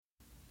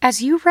As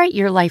you write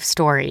your life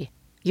story,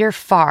 you're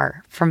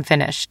far from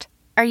finished.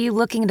 Are you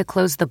looking to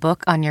close the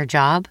book on your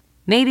job?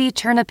 Maybe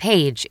turn a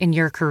page in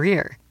your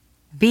career?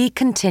 Be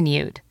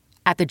continued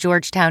at the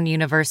Georgetown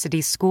University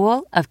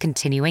School of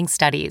Continuing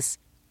Studies.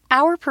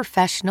 Our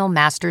professional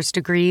master's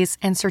degrees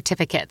and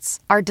certificates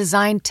are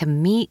designed to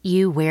meet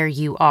you where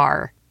you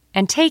are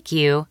and take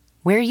you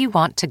where you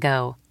want to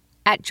go.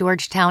 At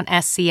Georgetown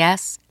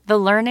SCS, the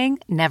learning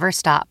never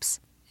stops,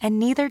 and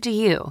neither do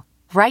you.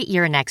 Write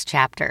your next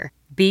chapter.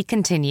 Be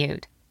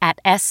continued at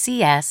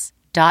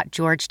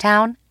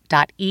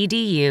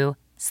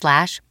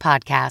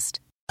scs.georgetown.edu/podcast.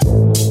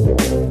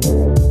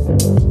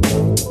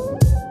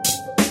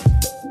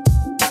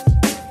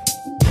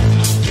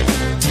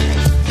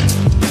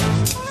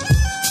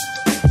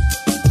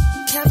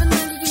 Kevin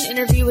landed an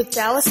interview with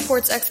Dallas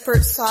sports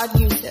expert Saad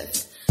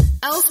Yousuf.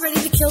 El's ready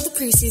to kill the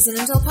preseason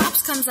until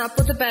Pops comes up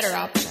with a better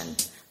option.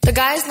 The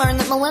guys learn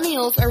that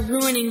millennials are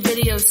ruining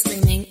video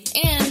streaming,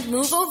 and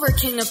move over,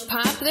 King of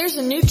Pop, there's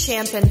a new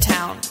champ in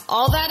town.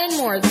 All that and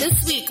more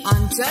this week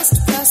on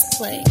Just Press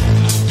Play.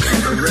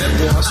 The red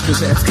wasp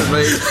is after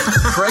me.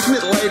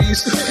 Pregnant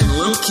ladies and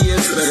little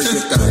kids better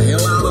get the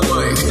hell out of the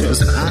way,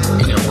 because I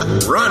am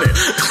running.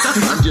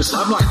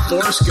 I'm like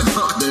Forrest Gump,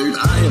 dude.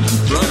 I am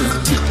running.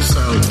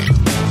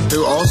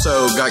 Who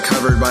also got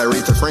covered by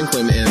Aretha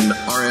Franklin in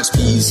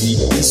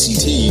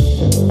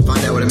RSPECT.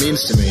 Find out what it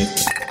means to me.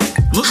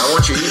 I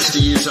want you each to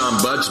use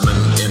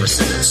ombudsman in a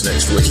sentence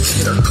next week.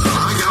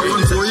 I got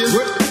one for you.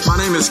 My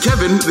name is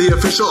Kevin, the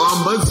official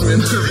ombudsman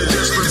of the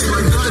Just Press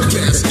Play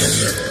podcast.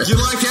 You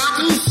like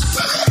apples?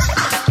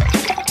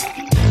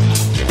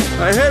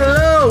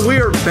 Hello,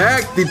 we are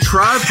back. The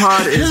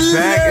tripod is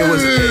back. It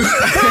was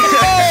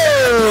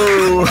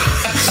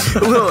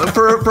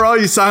for all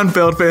you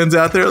Seinfeld fans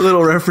out there, a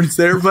little reference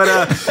there. But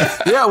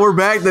yeah, we're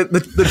back.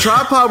 The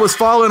tripod was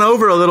falling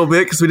over a little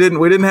bit because we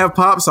didn't have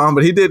Pops on,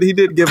 but he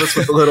did give us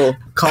a little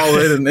call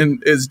in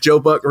and his Joe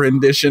Buck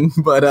rendition.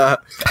 But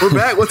we're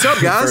back. What's up,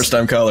 guys? First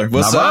time caller.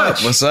 What's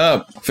up? What's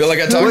up? Feel like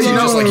I talked to you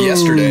just like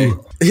yesterday.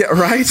 Yeah,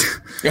 right.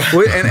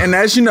 and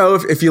as you know,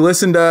 if you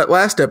listened to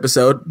last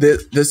episode,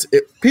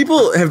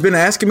 people have been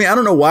asking me. I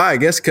don't know why. I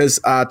guess because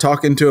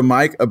talking to a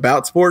mic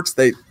about sports,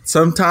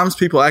 sometimes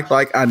people act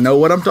like I know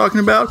what I'm talking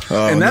about,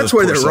 and that's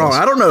where they're wrong.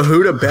 I don't know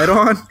who to bet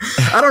on.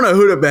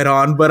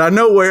 But I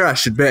know where I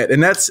should bet,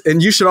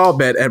 and you should all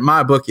bet at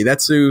MyBookie.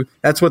 That's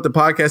what the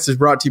podcast is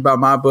brought to you by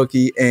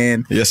MyBookie.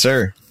 And yes,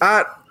 sir.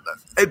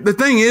 The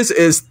thing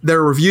is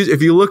their reviews.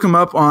 If you look them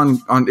up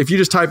if you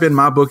just type in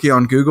MyBookie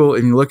on Google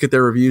and you look at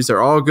their reviews,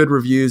 they're all good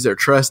reviews. They're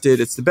trusted.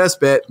 It's the best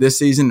bet this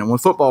season. And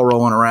with football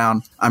rolling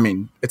around, I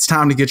mean, it's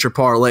time to get your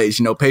parlays.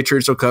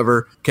 Patriots will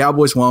cover,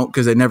 Cowboys won't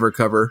because they never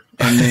cover.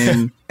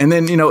 And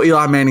then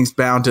Eli Manning's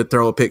bound to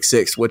throw a pick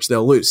six, which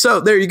they'll lose. So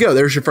there you go.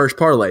 There's your first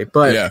parlay.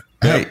 But yeah.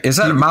 Hey, is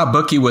that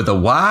MyBookie with a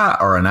Y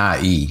or an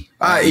IE?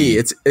 IE.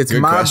 It's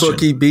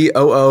MyBookie, BOOKIE.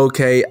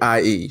 Okay,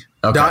 .ag.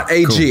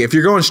 cool. If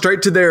you're going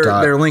straight to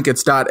their link,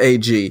 it's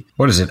 .ag.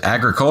 What is it?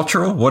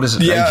 Agricultural? What does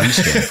it AG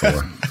stand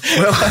for?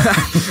 Well,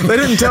 they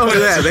didn't tell me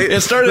that. They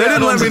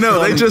didn't let me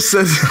know. They just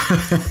said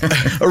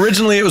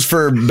originally it was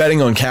for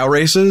betting on cow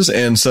races,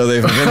 and so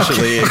they've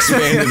eventually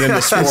expanded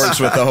into sports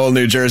with the whole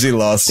New Jersey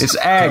laws. It's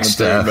ag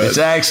stuff. It's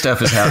ag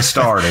stuff is how it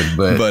started,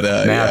 but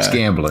now it's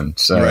gambling.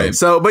 So right.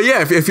 But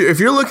yeah, if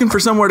you're looking for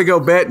somewhere to go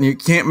bet and you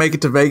can't make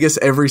it to Vegas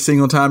every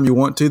single time you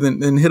want to,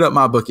 then hit up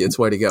MyBookie. It's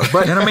the way to go.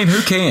 But and I mean,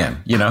 who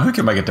can? Who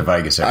can make it to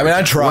Vegas?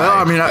 I try.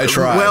 Well, I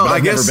try. Well, but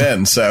I've guess never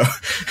been. So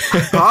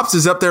Pops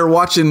is up there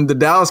watching the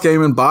Dallas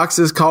game in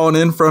boxes, calling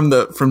in from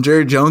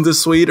Jerry Jones's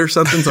suite or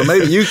something. So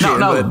maybe you can.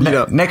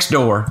 Next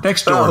door.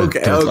 Okay.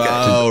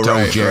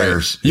 Right.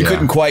 Jerry's. You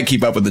couldn't quite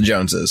keep up with the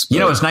Joneses.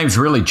 But. His name's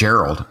really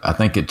Gerald. I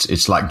think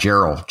it's like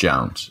Gerald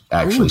Jones.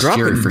 Actually,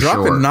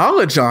 dropping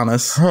knowledge on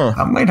us. Huh.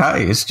 I mean,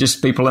 hey, it's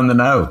just people in the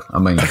know. I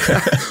mean,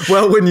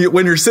 well,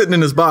 when you're sitting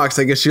in his box,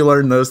 I guess you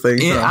learn those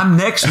things. Yeah, I'm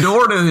next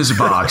door to his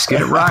box.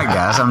 Get it right,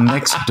 guys. I'm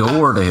next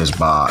door to his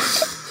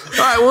box.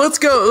 All right, well, let's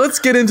go. Let's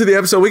get into the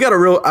episode. We got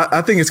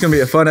I think it's going to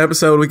be a fun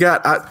episode. We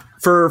got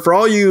for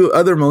all you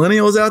other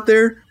millennials out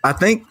there. I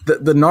think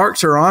the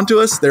narcs are onto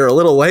us. They're a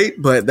little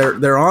late, but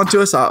they're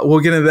onto us. We'll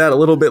get into that a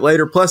little bit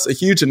later. Plus, a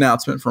huge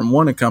announcement from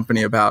one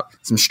company about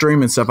some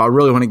streaming stuff. I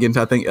really want to get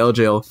into. I think LJ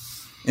will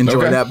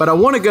enjoy that. But I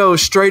want to go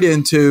straight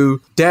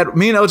into Dad.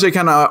 Me and LJ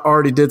kind of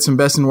already did some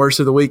best and worst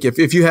of the week.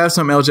 If you have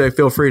some, LJ,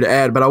 feel free to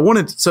add. But I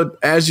wanted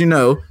as you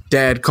know,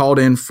 Dad called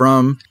in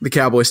from the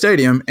Cowboy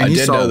Stadium and he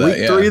saw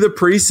week 3 of the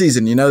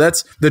preseason.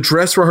 That's the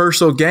dress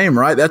rehearsal game,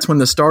 right? That's when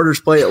the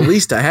starters play at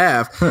least a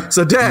half.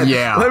 So Dad,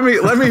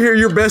 let me hear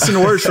your best and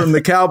worst from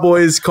the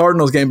Cowboys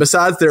Cardinals game.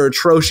 Besides their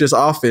atrocious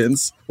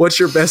offense, what's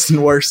your best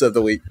and worst of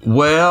the week?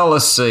 Well,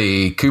 let's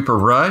see. Cooper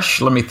Rush.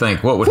 Let me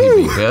think. What would he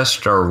be,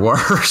 best or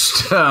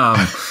worst?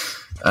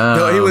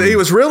 No, he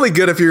was really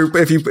good if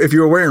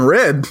you were wearing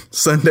red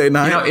Sunday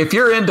night. If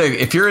you're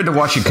into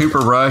watching Cooper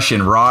Rush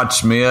and Rod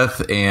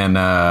Smith and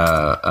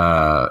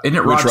isn't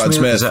it Rod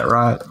Smith? Is that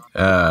right?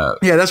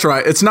 Yeah, that's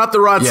right. It's not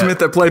the Rod Smith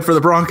that played for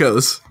the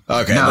Broncos.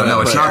 Okay.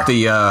 No, it's not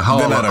the Hall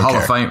Then I don't of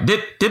care. Fame.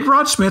 Did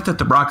Rod Smith at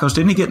the Broncos?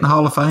 Didn't he get in the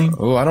Hall of Fame?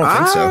 Oh, I don't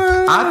think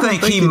so. I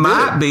think he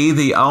might be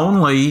the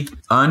only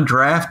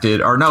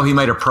undrafted, or no, he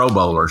made a Pro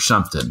Bowl or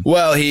something.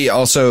 Well, he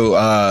also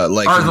Or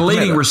the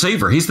leading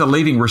receiver. He's the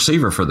leading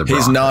receiver for the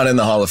Broncos. He's not in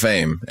the Hall of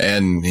Fame,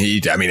 and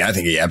I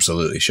think he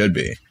absolutely should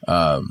be.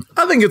 I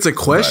think it's a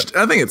question.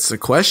 I think it's a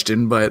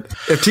question, but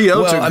if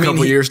T.O. took a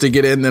couple years to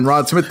get in, then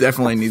Rod Smith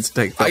definitely needs to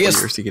take a couple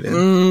years to get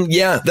in.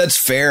 Yeah, that's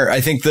fair. I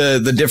think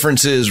the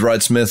difference is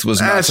Rod Smith was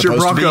not That's your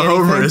supposed to be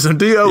Bronco anything. homerism.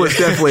 T.O. is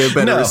definitely a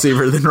better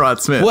receiver than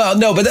Rod Smith. Well,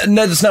 no, but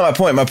that's not my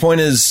point. My point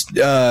is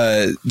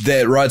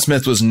that Rod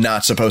Smith was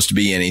not supposed to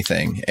be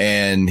anything,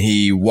 and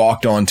he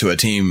walked onto a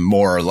team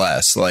more or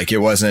less. Like, it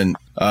wasn't.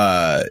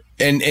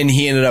 And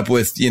he ended up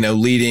with,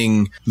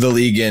 leading the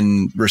league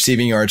in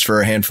receiving yards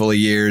for a handful of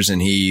years,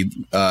 and he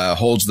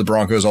holds the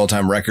Broncos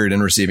all-time record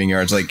in receiving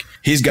yards. Like,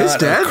 he's got his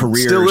dad a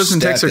career still lives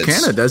in stat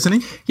Texarkana,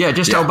 doesn't he? Yeah,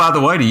 oh, by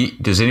the way,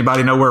 does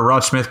anybody know where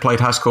Rod Smith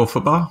played high school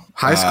football?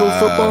 High school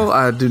football?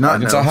 I do not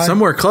Arkansas know. High?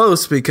 Somewhere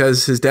close,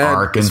 because his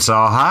dad.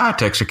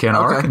 Texarkana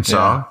High,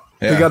 Arkansas.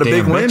 Yeah. He got a Damn,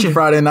 big win bet you.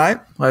 Friday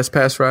night,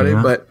 past Friday.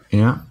 Yeah. But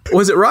Yeah.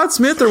 was it Rod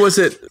Smith or was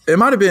it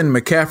might have been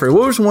McCaffrey?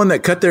 What was one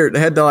that had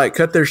to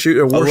cut their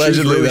shoe or wore shoes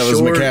Allegedly, really that was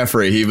short?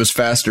 McCaffrey. He was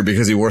faster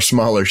because he wore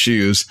smaller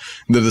shoes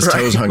that his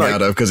toes hung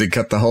out of because he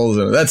cut the holes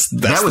in it. That's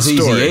That was the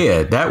Easy story.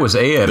 Ed. That was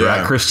Ed, Yeah.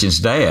 right? Christian's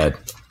dad.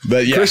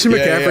 But yeah, Christian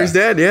yeah, McCaffrey's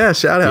yeah. dad. Yeah,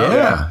 shout out.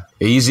 Yeah.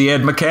 Easy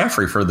Ed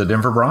McCaffrey for the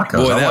Denver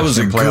Broncos. Boy, I that watched was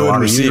a him play lot good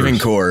of receiving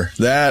years. core.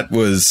 That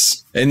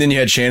was, and then you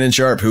had Shannon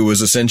Sharp, who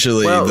was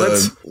essentially Well,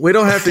 we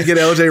don't have to get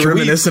LJ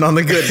reminiscent on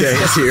the good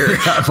days here.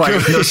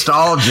 Like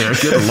nostalgia.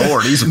 Good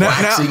Lord. He's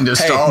waxing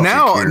nostalgic.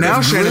 now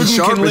here. Shannon Gruden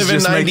Sharp can is live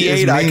in just making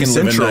his 98. I name can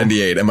live in central.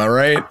 98. Am I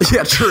right?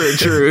 Yeah,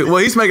 true. Well,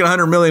 he's making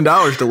 $100 million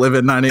to live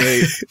in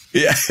 98.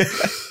 Yeah.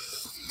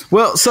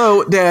 Well,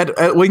 so Dad,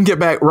 we can get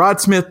back. Rod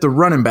Smith, the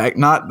running back,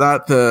 not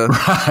the.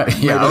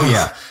 Yeah. Oh,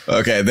 yeah.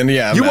 Okay, then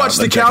yeah. You I'm watched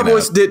out. the I'm checking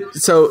Cowboys out. did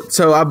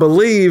so. I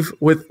believe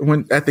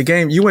when at the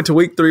game you went to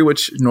week 3,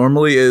 which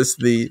normally is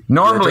the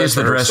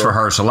dress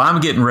rehearsal. I'm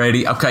getting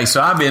ready. Okay,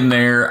 so I'm in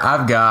there.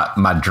 I've got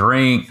my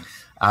drink.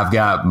 I've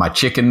got my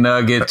chicken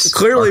nuggets.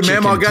 Clearly, or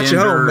chicken Mamaw got you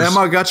home. tenders.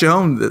 Mamaw got you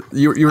home.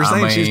 You were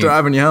saying she's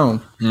driving you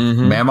home.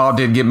 Mamaw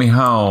did get me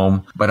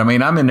home, but I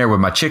mean, I'm in there with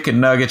my chicken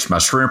nuggets, my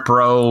shrimp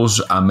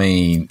rolls. I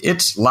mean,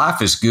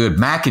 life is good.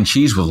 Mac and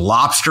cheese with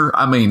lobster.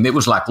 I mean, it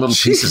was like little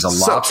pieces of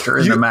lobster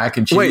in the mac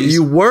and cheese. Wait,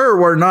 you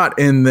were not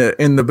in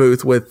the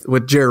booth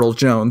with Gerald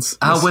Jones.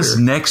 I was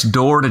next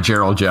door to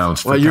Gerald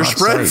Jones. Well, your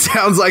spread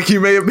sounds like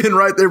you may have been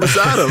right there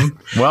beside him.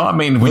 Well, I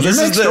mean, when you're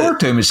this is next door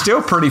to him, it's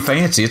still pretty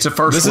fancy. It's a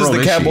first This is world the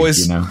issue,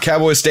 Cowboys you know?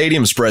 Cowboys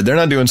Stadium spread. They're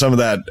not doing some of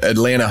that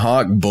Atlanta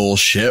Hawk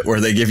bullshit where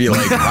they give you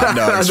like hot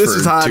dogs This for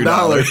is high $2.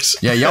 dollars.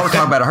 Yeah, y'all were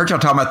talking about. I heard y'all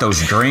talking about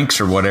those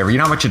drinks or whatever. You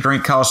know how much a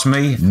drink cost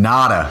me?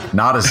 Nada,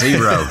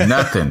 zero,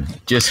 nothing.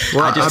 I just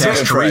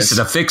asked Teresa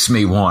to fix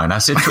me one. I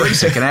said,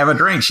 Teresa, can I have a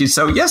drink? She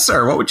said, yes,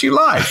 sir. What would you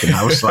like? And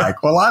I was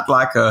like, well, I'd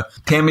like a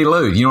Tammy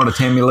Lou. You know what a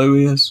Tammy Lou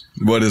is?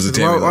 What is it?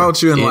 Why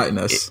don't you enlighten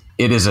us?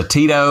 It is a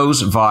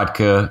Tito's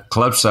vodka,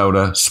 club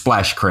soda,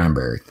 splash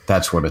cranberry.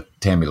 That's what a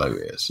Tammy Lou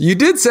is. You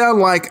did sound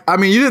like, I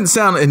mean, you didn't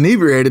sound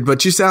inebriated,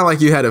 but you sound like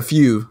you had a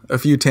few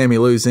Tammy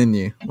Lou's in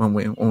you when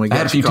we got I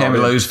had a few Tammy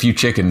Lou's, a few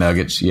chicken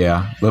nuggets,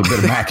 yeah, a little bit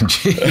of mac and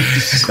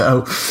cheese.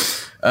 So,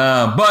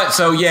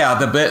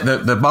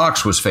 the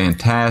box was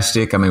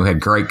fantastic. I mean, we had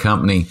great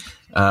company.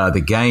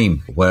 The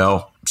game,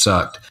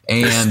 sucked,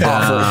 and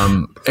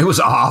it was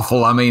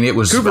awful. I mean, it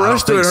was Cooper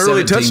Rush threw an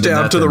early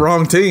touchdown to the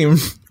wrong team.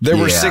 There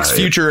were 6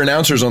 future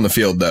announcers on the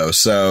field, though,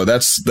 so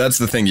that's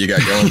the thing you got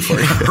going for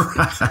you.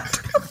 Right.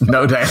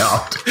 No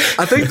doubt.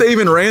 I think they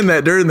even ran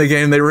that during the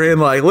game. They ran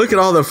like, look at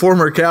all the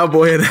former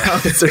Cowboy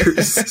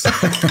announcers.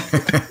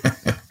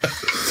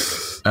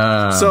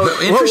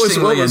 So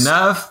interestingly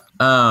enough,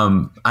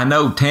 I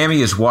know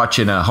Tammy is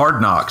watching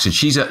Hard Knocks, and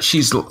she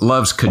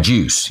loves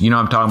Cajuice. You know,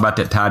 I'm talking about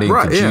that tight end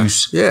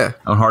Cajuice, yeah,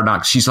 on Hard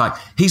Knocks. She's like,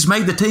 he's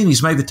made the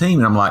team,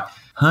 and I'm like,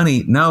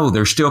 honey, no,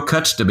 there's still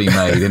cuts to be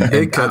made. And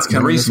big cuts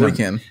coming this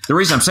weekend. The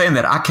reason I'm saying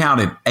that, I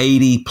counted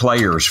 80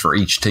 players for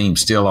each team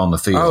still on the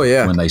field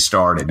when they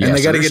started. And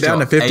they got to get down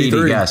to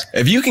 53. Guys.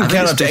 If you can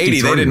count up to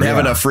 80, they didn't have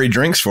enough free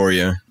drinks for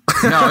you.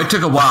 No, it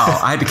took a while.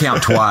 I had to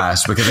count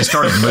twice because they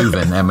started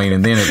moving. I mean,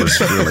 and then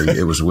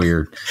it was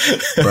weird.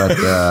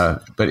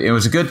 But it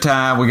was a good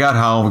time. We got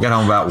home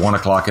about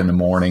 1:00 in the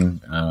morning.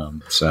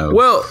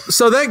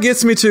 So that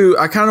gets me to,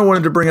 I kind of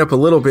wanted to bring up a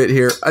little bit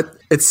here.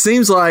 It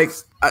seems like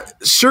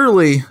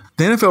surely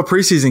the NFL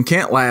preseason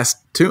can't last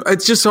too.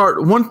 It's just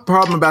hard. One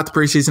problem about the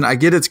preseason, I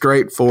get it's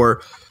great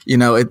for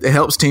it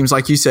helps teams,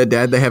 like you said,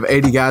 Dad. They have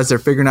 80 guys. They're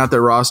figuring out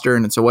their roster,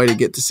 and it's a way to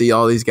get to see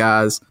all these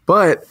guys.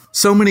 But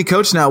so many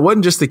coaches now. It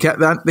wasn't just the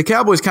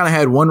Cowboys kind of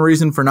had one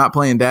reason for not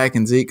playing Dak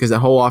and Zeke because the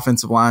whole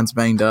offensive line's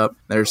banged up.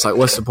 They're just like,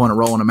 what's the point of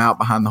rolling them out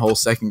behind the whole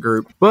second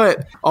group?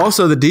 But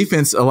also the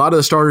defense, a lot of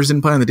the starters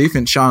didn't play on the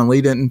defense. Sean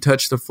Lee didn't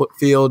touch the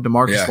field.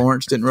 DeMarcus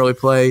Lawrence didn't really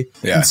play.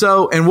 Yeah.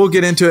 And we'll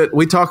get into it.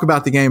 We talk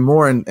about the game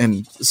more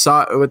and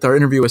with our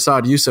interview with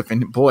Saad Yousuf,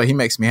 and boy, he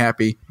makes me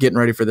happy getting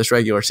ready for this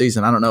regular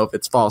season. I don't know if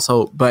it's false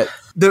hope, but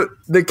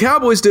the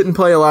Cowboys didn't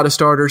play a lot of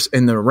starters,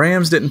 and the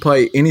Rams didn't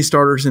play any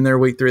starters in their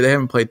week 3. They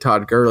haven't played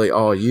Todd Gurley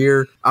all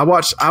year. I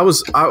was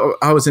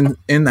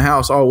in the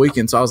house all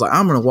weekend, so I was like,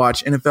 I'm going to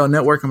watch NFL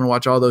Network. I'm going to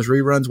watch all those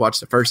reruns, watch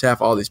the first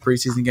half, all these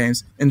preseason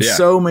games. And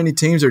so many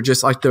teams are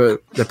just like the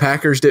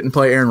Packers didn't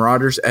play Aaron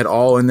Rodgers at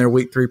all in their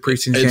week 3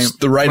 preseason game. It's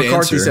the right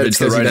McCarthy answer. said it's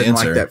because he doesn't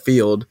like that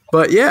field.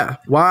 But yeah,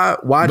 why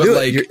do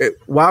it?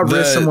 Why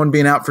risk someone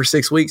being out for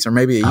 6 weeks or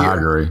maybe a year? I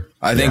agree.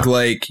 I think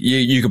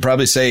you could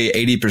probably say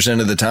 80%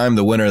 of the time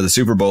the winner of the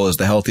Super Bowl is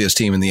the healthiest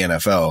team in the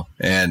NFL.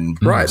 And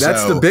right,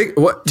 that's the big.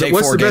 What's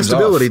the best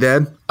ability,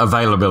 Dad?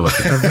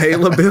 Availability.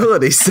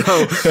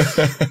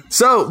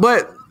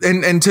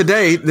 And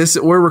today,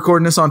 we're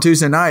recording this on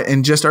Tuesday night,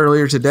 and just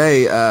earlier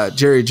today,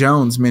 Jerry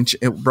Jones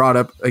brought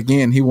up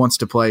again. He wants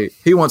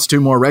 2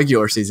 more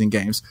regular season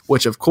games,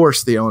 which of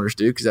course the owners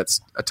do because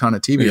that's a ton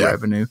of TV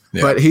revenue.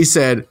 Yeah. But he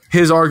said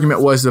his argument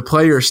was the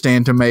players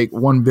stand to make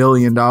 $1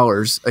 billion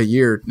a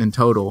year in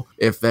total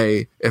if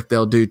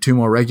they'll do 2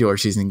 more regular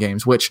season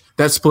games, which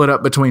that's split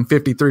up between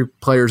 53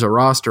 players a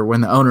roster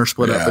when the owners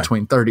split up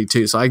between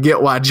 32. So I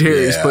get why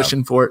Jerry's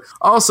pushing for it.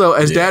 Also,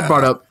 as Dad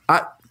brought up,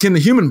 can the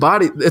human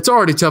body, it's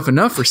already tough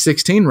enough for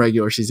 16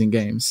 regular season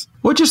games.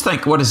 Well, just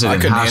think, what is it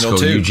in high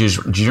school?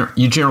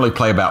 You generally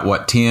play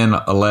about, 10,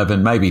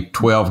 11, maybe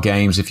 12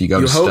 games if you go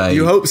to state.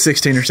 You hope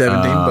 16 or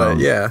 17, but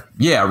yeah.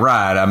 Yeah,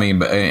 right. I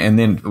mean, and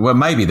then,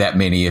 maybe that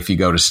many if you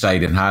go to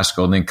state in high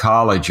school. And then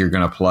college, you're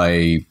going to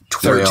play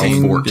 12,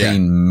 13,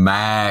 14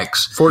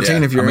 max.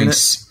 14 if you're in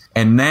it.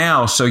 And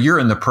now, so you're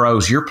in the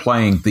pros, you're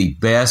playing the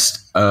best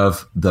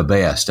of the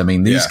best. I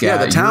mean, these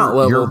guys, the talent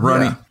level, you're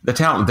running the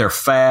talent. They're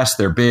fast,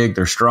 they're big,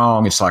 they're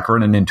strong. It's like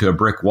running into a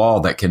brick wall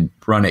that can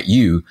run at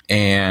you.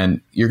 And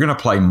you're going to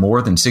play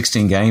more than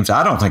 16 games.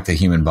 I don't think the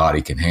human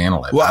body can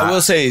handle it. Well, I will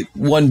say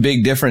one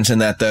big difference in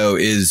that, though,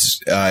 is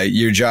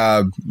your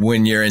job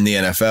when you're in the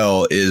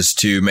NFL is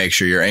to make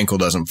sure your ankle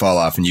doesn't fall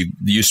off, and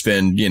you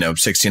spend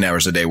 16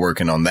 hours a day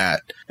working on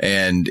that.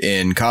 And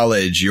in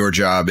college, your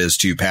job is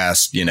to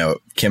pass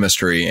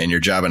chemistry, and your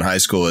job in high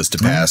school is to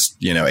pass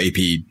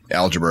AP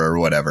algebra or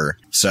whatever.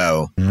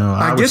 So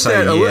I get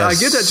that. Yes. I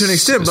get that to an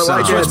extent, but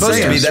like it's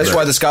supposed to be. That's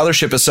why the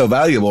scholarship is so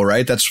valuable,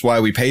 right? That's why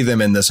we pay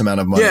them in this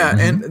amount of money. Yeah,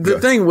 and the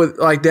thing with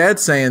like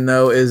Dad's saying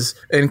though is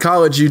in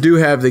college you do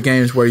have the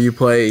games where you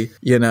play,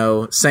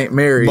 St.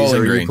 Mary's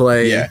Bowling Green. You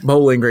play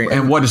Bowling Green.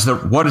 And what is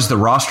the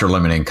roster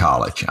limit in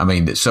college? I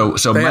mean, so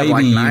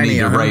maybe you need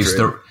to raise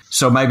the.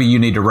 So maybe you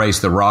need to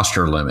raise the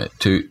roster limit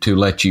to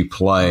let you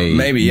play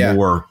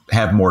more,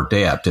 have more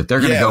depth. If they're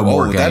going to go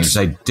more games,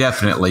 they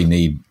definitely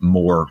need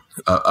more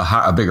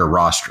a bigger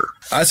roster.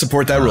 I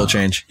support that rule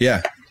change.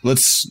 Yeah.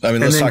 Let's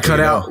talk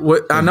cut out.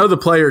 I know the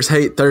players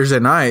hate Thursday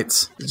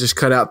nights. Just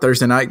cut out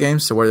Thursday night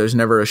games to where there's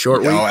never a short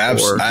week. Oh,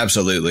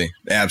 absolutely.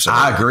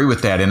 I agree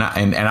with that, and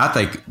I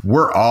think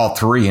we're all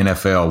three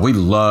NFL. We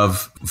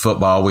love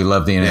football. We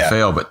love the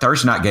NFL, but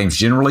Thursday night games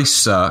generally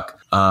suck.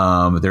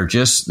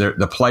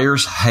 The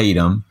players hate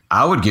them.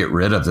 I would get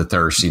rid of the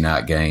Thursday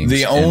night games.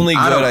 I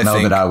don't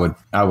know that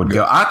I would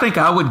go. I think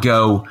I would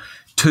go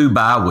 2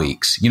 bye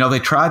weeks. They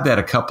tried that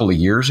a couple of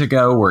years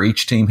ago where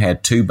each team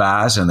had 2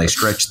 byes and they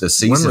stretched the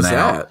season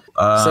out.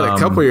 Said a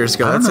couple years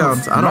ago. I don't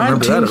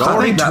remember that at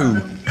all.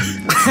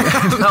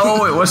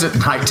 No, it wasn't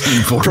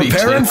 1942.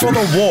 Preparing for the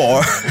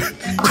war.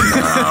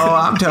 No,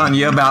 I'm telling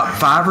you, about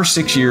 5 or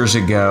 6 years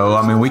ago.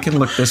 I mean, we can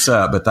look this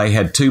up, but they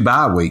had 2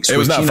 bye weeks. It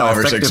was not 5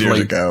 or 6 years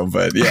ago,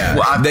 but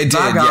they did.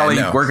 By golly,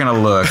 we're going to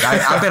look.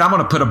 I bet I'm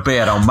going to put a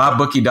bet on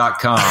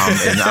mybookie.com,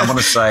 and I'm going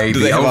to say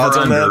the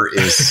over-under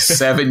is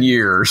 7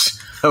 years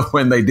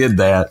when they did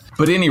that.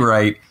 But at any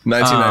rate,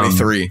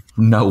 1993.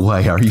 No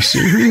way. Are you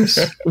serious?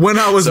 When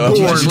I was born.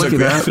 Look at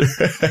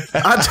that.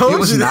 I told it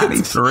was you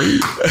 93.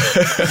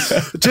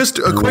 Just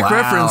a quick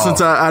reference,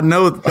 since I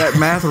know that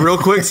math real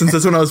quick, since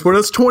that's when I was born.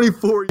 That's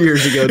 24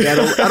 years ago, Dad.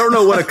 I don't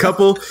know what a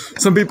couple.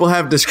 Some people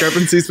have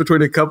discrepancies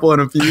between a couple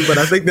and a few, but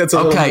I think that's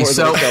a little more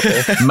than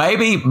a couple.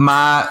 Maybe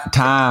my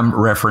time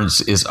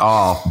reference is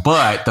off,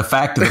 but the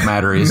fact of the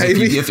matter is, if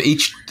you give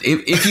each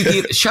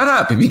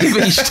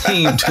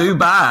team 2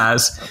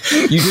 byes,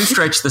 you do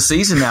stretch the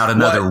season out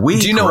another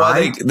week. Do you know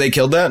why they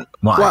killed that?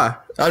 Why?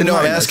 I'm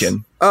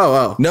asking.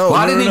 Oh. No,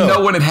 I didn't even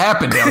know when it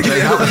happened,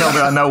 LJ. How the hell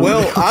did I know?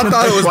 Well, I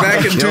thought it was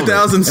back in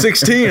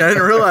 2016. I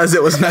didn't realize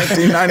it was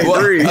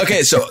 1993. Well,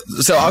 okay, so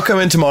I'll come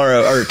in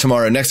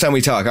tomorrow. Next time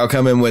we talk, I'll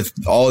come in with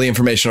all the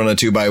information on a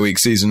 2-bye-week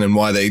season and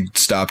why they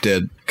stopped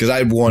it. Because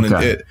I wanted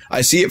it.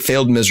 I see it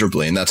failed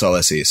miserably, and that's all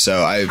I see.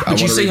 So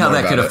But you see how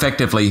that could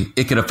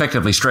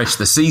effectively stretch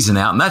the season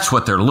out, and that's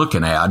what they're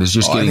looking at is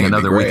just getting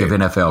another week of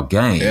NFL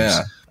games.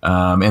 Yeah.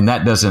 And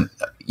that doesn't,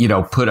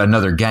 put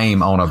another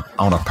game on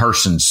a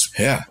person's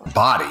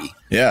body.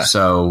 Yeah.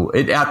 So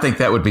I think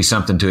that would be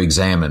something to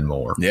examine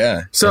more.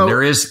 Yeah. So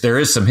and there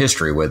is some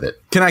history with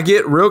it. Can I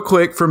get real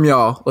quick from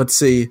y'all? Let's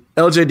see.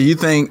 LJ, do you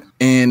think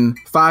in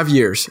 5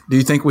 years, do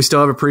you think we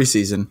still have a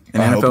preseason,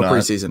 NFL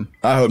preseason?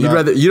 I hope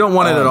not. You don't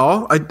want it at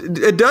all?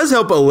 It does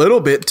help a little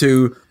bit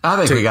to. I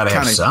think we got to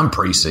have some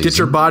preseason. Get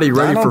your body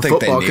ready for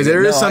football because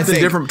there is something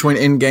different between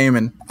in-game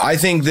and. I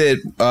think that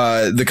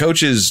the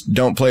coaches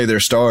don't play their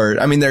star.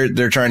 I mean,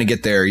 they're trying to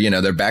get their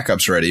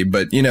backups ready,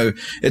 but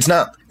it's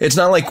not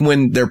like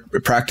when they're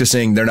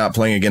practicing, they're not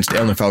playing against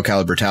NFL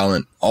caliber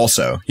talent.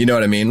 Also, you know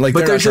what I mean? Like,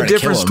 but there's a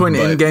difference between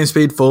in-game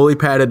speed fully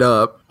padded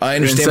up. I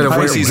understand the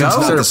preseason's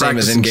not the same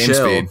as in-game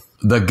speed.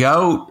 The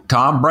GOAT,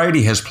 Tom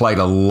Brady, has played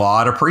a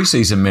lot of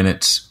preseason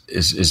minutes,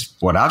 is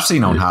what I've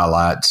seen on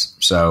highlights.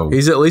 So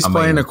he's at least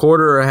playing a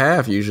quarter or a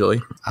half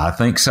usually. I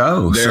think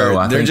so.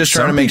 They're just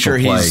trying to make sure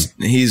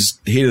he's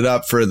heated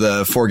up for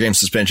the 4-game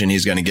suspension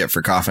he's going to get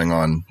for coughing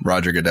on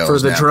Roger Goodell's for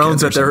the drones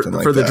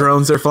the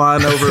drones they're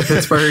flying over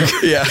Pittsburgh.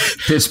 Yeah,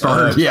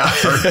 Pittsburgh.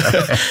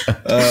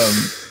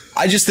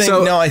 I just think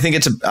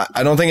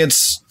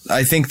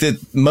I think that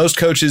most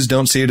coaches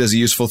don't see it as a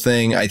useful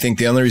thing. I think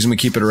the only reason we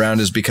keep it around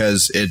is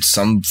because it's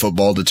some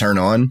football to turn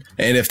on.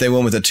 And if they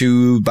went with a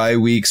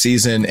 2-bye-week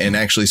season and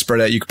actually spread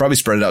out, you could probably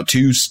spread it out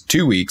two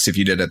weeks if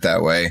you did it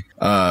that way,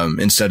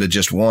 instead of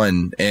just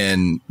one.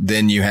 And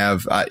then you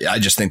have, I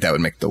just think that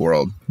would make the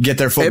world get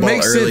their football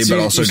early, but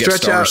also get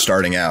stars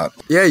starting out.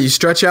 Yeah, you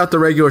stretch out the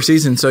regular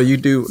season. So you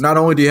do, not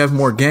only do you have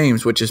more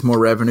games, which is more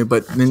revenue,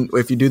 but then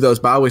if you do those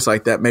bye weeks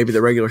like that, maybe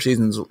the regular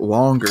season's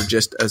longer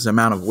just as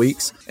amount of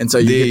weeks. And so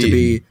you get to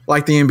be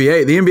like the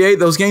NBA. The NBA,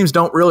 those games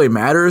don't really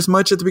matter as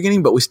much at the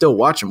beginning, but we still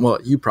watch them. Well,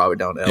 you probably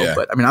don't know,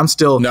 but I mean, I'm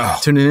still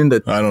tuning in to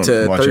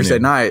Thursday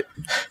night.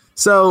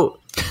 So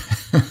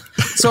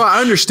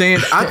I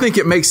understand. I think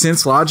it makes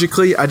sense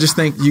logically. I just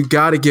think you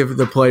got to give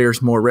the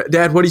players more.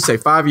 Dad, what do you say?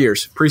 5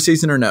 years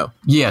preseason or no?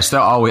 Yes,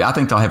 I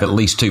think they'll have at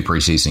least 2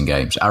 preseason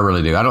games. I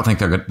really do. I don't think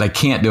they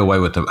can't do away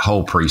with the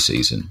whole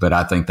preseason, but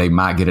I think they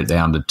might get it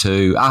down to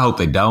 2. I hope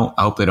they don't.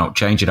 I hope they don't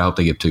change it. I hope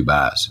they give 2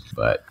 buys.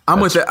 But I'm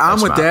with Dad.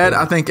 Opinion.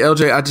 I think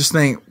LJ. I just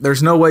think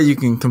there's no way you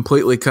can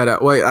completely cut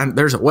out.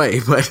 There's a way,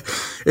 but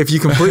if you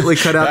completely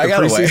cut out the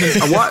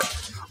preseason,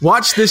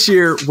 Watch this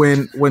year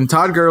when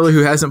Todd Gurley,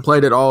 who hasn't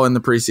played at all in the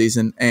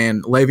preseason,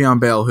 and Le'Veon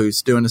Bell,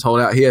 who's doing his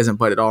holdout, he hasn't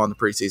played at all in the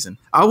preseason.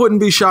 I wouldn't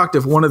be shocked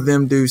if one of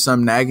them do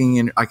some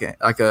nagging, like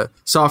a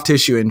soft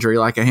tissue injury,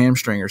 like a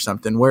hamstring or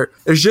something, where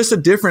there's just a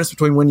difference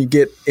between when you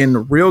get in the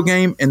real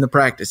game and the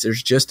practice.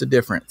 There's just a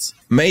difference.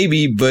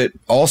 Maybe, but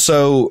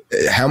also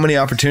how many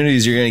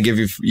opportunities you're going to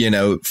give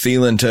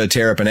Thielen to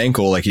tear up an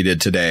ankle like he did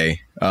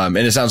today. And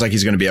it sounds like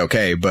he's going to be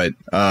okay, but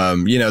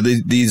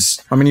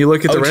these. I mean, you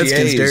look at the OTAs,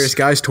 Redskins. Darius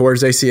Guice tore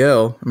his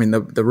ACL. I mean,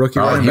 the rookie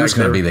running back. He was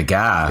going to be the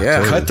guy.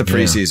 Yeah, cut the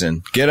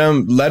preseason. Get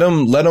him. Let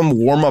them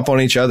warm up on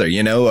each other. I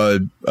don't know.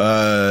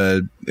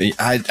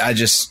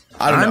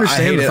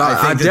 Understand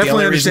I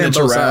definitely understand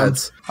both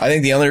sides. I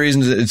think the only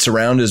reason it's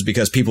around is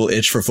because people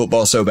itch for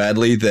football so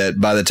badly that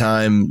by the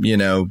time,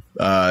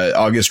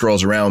 August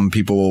rolls around,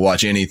 people will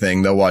watch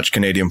anything. They'll watch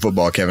Canadian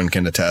football. Kevin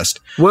can attest.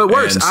 Well, it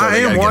works. I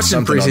am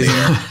watching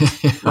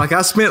preseason. Like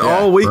I spent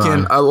all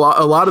weekend, a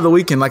lot of the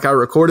weekend, like I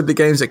recorded the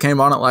games that came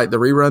on at like the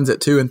reruns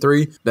at 2 and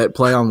 3 that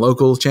play on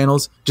local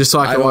channels just so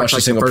I could watch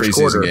like the first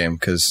quarter game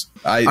because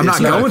I'm not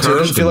going to. It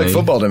doesn't feel like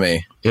football to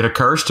me. It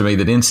occurs to me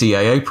that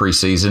NCAA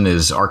preseason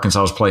is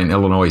Arkansas is playing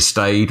Illinois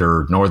State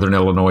or Northern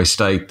Illinois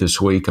State this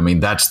week. I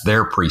mean, that's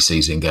their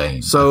preseason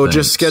game. So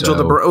just schedule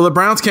the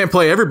Browns can't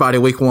play everybody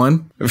week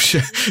 1.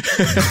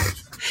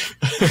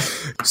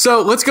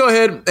 So let's go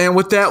ahead and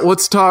with that,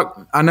 let's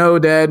talk. I know,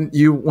 Dad,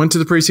 you went to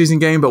the preseason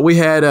game, but we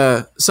had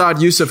Saad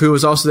Yousuf, who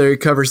was also there. He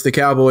covers the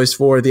Cowboys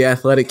for The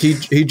Athletic.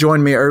 He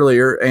joined me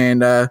earlier,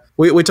 and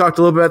we talked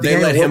a little bit about the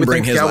game. Let him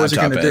bring his Cowboys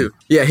laptop in. Do.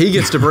 Yeah, he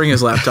gets to bring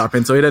his laptop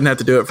in, so he doesn't have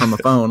to do it from a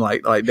phone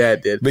like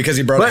Dad did. Because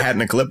he brought a hat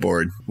and a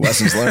clipboard.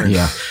 Lessons learned.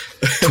 Yeah,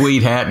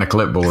 tweed hat and a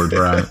clipboard,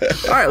 right?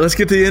 All right, let's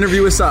get to the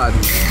interview with Saad.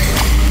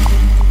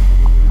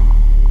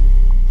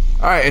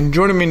 All right, and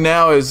joining me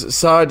now is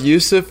Saad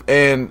Yousuf.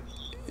 And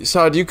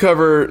Saad, you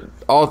cover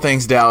all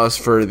things Dallas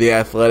for The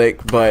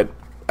Athletic, but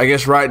I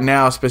guess right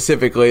now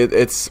specifically,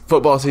 it's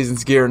football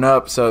season's gearing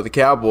up, so the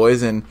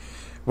Cowboys. And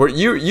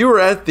you were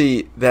at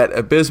that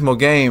abysmal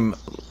game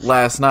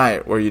last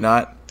night, were you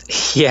not?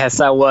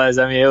 Yes, I was.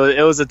 I mean,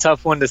 it was a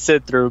tough one to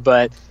sit through,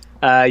 but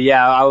I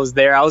was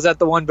there. I was at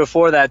the one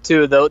before that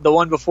too. The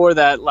one before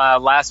that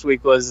last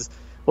week was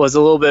a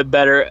little bit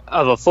better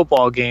of a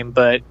football game,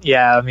 but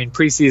yeah, I mean,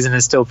 preseason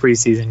is still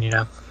preseason,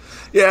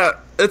 Yeah,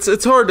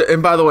 it's hard to,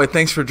 and by the way,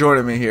 thanks for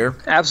joining me here.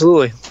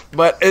 Absolutely.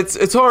 But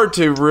it's hard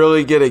to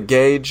really get a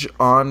gauge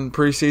on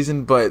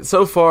preseason, but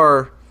so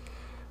far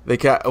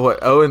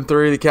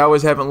 0-3, the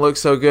Cowboys haven't looked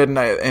so good,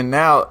 and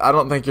now I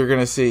don't think you're going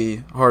to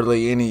see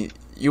hardly any,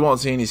 you won't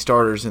see any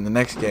starters in the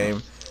next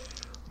game.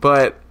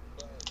 But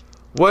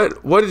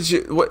what was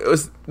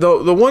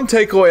the one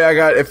takeaway I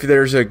got, if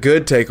there's a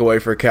good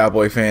takeaway for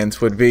Cowboy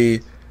fans, would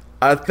be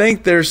I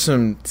think there's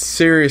some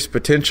serious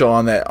potential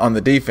on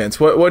the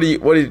defense. What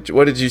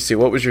did you see?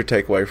 What was your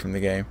takeaway from the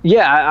game?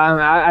 Yeah,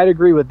 I'd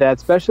agree with that,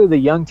 especially the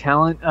young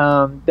talent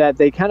that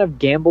they kind of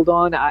gambled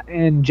on.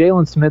 And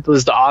Jalen Smith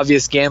was the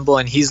obvious gamble,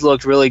 and he's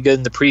looked really good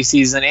in the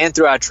preseason and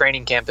throughout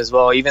training camp as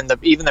well. Even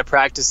the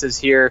practices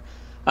here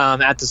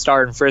at the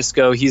start in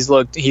Frisco,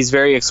 he's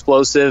very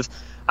explosive.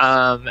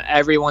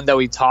 Everyone that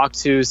we talked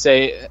to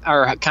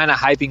are kind of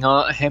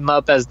hyping him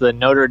up as the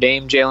Notre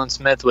Dame Jalen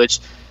Smith, which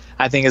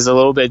I think is a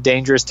little bit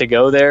dangerous to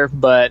go there.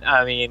 But,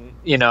 I mean,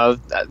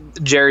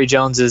 Jerry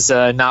Jones is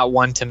not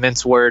one to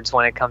mince words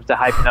when it comes to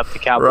hyping up the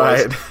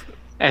Cowboys. Right.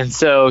 And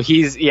so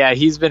he's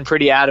been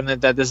pretty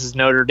adamant that this is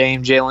Notre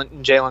Dame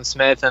Jalen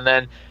Smith. And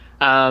then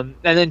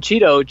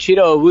Cheeto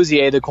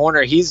Awuzie, the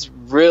corner, he's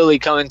really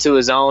coming to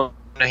his own.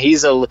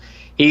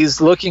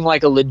 He's looking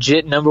like a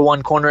legit number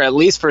one corner, at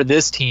least for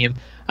this team.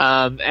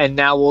 And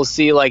now we'll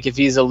see if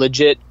he's a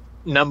legit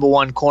number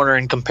one corner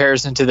in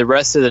comparison to the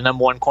rest of the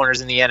number one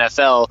corners in the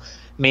NFL,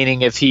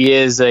 meaning if he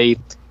is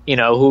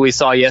who we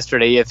saw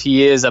yesterday, if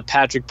he is a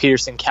Patrick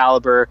Peterson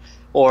caliber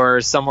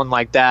or someone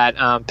like that.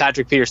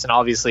 Patrick Peterson,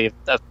 obviously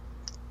a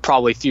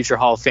probably future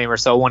Hall of Famer,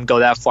 so I wouldn't go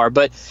that far,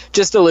 but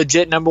just a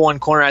legit number one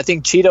corner. I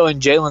think Cheeto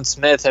and Jalen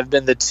Smith have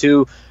been the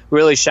two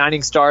really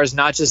shining stars,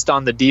 not just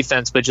on the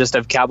defense, but just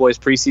of Cowboys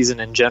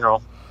preseason in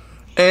general.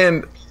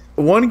 And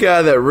one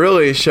guy that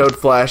really showed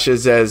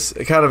flashes, as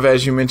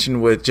you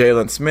mentioned with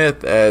Jalen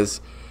Smith,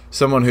 as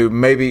someone who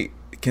maybe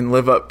can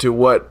live up to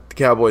what the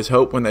Cowboys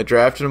hoped when they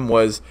drafted him,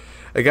 was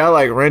a guy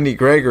like Randy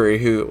Gregory,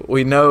 who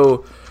we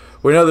know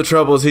the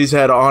troubles he's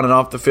had on and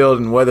off the field,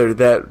 and whether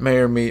that may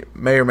or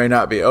may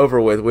not be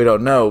over with, we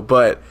don't know.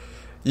 But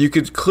you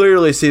could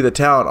clearly see the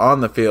talent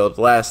on the field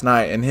last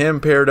night, and him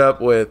paired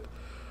up with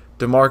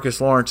DeMarcus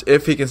Lawrence,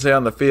 if he can stay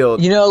on the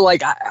field.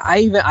 I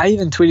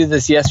even tweeted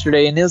this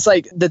yesterday, and it's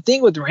the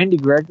thing with Randy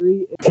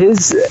Gregory,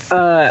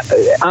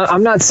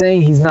 I'm not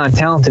saying he's not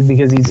talented,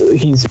 because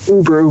he's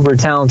uber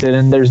talented,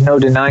 and there's no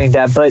denying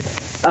that, but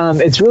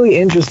it's really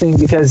interesting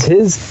because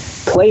his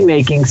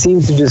playmaking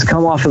seems to just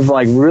come off of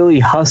really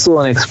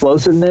hustle and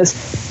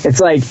explosiveness. It's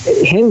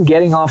him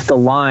getting off the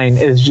line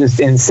is just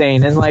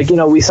insane. And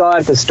we saw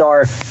at the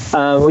Star,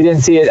 we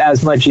didn't see it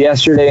as much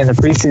yesterday in the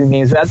preseason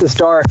games, but at the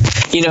Star,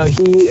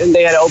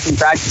 they had open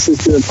practices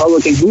to the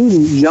public, and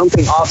he's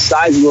jumping off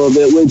sides a little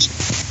bit, which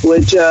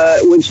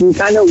you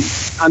kind of,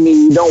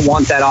 you don't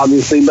want that,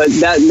 obviously, but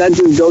that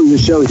just goes to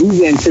show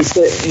he's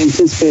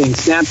anticipating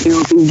snap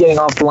counts. He's getting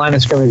off the line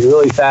of scrimmage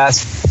really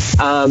fast.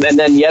 And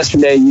then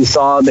yesterday you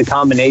saw the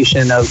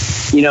combination of,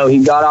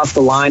 he got off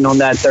the line on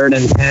that 3rd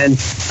and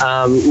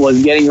 10,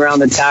 was getting around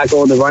the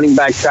tackle. The running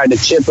back tried to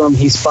chip him.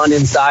 He spun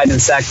inside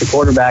and sacked the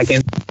quarterback.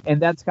 And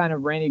that's kind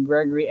of Randy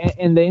Gregory.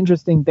 And the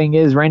interesting thing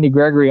is Randy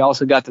Gregory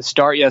also got the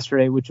start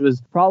yesterday, which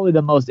was probably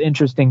the most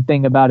interesting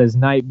thing about his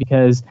night,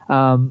 because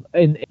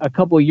a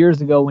couple of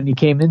years ago when he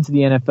came into the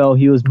NFL,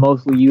 he was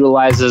mostly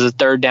utilized as a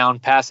third down,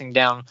 passing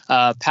down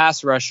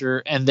pass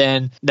rusher. And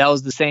then that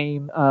was the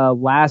same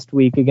last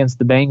week against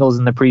the Bengals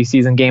in the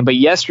preseason game. But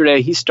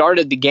yesterday he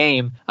started the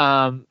game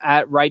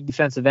at right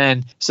defensive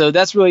end. So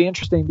that's really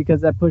interesting,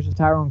 because that pushes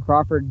Tyrone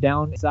Crawford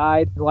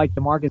downside like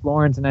DeMarcus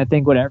Lawrence. And I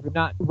think whatever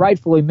not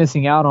rightfully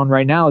missing out on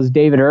right now is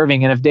David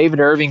Irving. And if David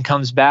Irving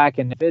comes back,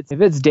 and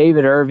if it's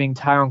David Irving,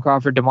 Tyrone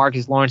Crawford,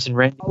 DeMarcus Lawrence, and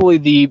Randy,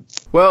 probably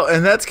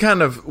and that's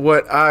kind of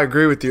what I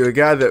agree with you. A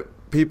guy that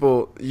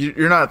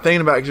you're not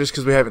thinking about just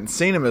because we haven't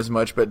seen him as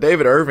much, but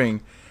David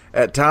Irving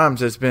at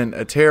times has been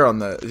a tear on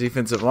the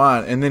defensive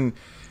line. And then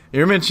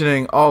you're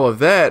mentioning all of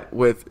that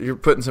with you're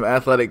putting some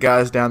athletic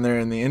guys down there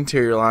in the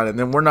interior line, and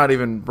then we're not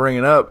even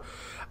bringing up.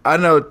 I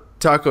know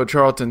Taco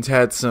Charlton's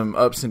had some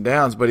ups and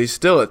downs, but he's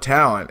still a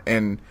talent.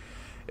 And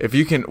if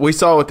you can, we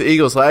saw with the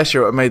Eagles last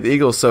year, what made the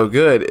Eagles so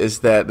good is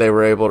that they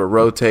were able to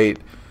rotate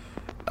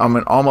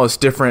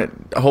almost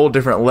whole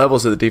different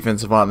levels of the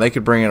defensive line. They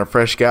could bring in a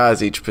fresh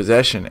guys each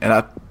possession.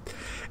 And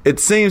it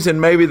seems,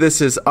 and maybe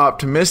this is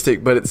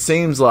optimistic, but it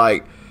seems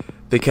like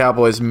the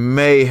Cowboys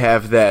may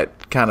have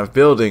that kind of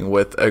building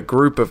with a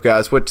group of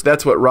guys, which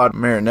that's what Rod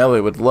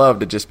Marinelli would love,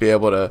 to just be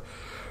able to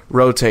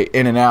rotate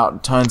in and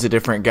out tons of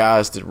different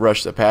guys to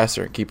rush the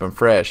passer and keep them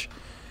fresh.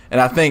 And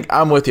I think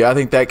I'm with you. I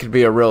think that could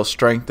be a real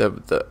strength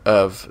of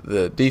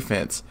the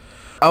defense.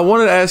 I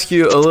wanted to ask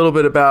you a little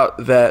bit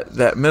about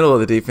that middle of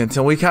the defense,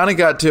 and we kind of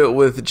got to it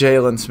with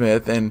Jalen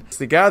Smith, and it's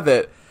the guy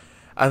that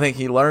I think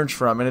he learns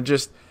from,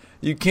 and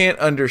you can't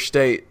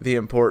understate the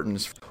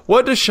importance.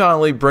 What does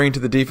Sean Lee bring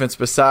to the defense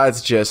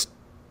besides just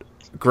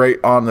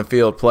great on the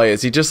field play.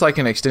 Is he just like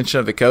an extension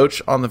of the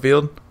coach on the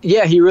field?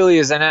 Yeah, he really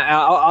is, and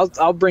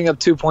I'll bring up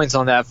 2 points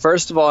on that.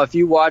 First of all, if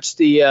you watch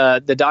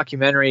the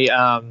documentary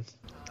All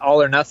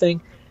or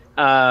Nothing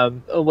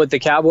with the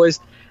Cowboys,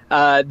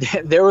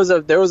 there was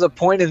a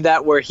point in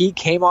that where he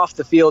came off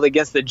the field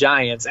against the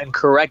Giants and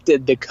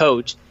corrected the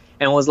coach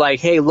and was like,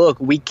 hey, look,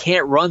 we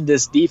can't run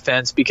this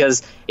defense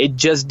because it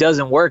just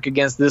doesn't work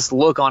against this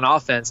look on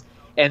offense.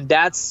 And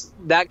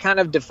that kind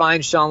of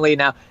defines Sean Lee.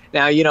 Now,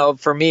 you know,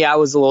 for me, I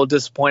was a little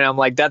disappointed. I'm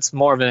like, that's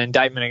more of an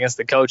indictment against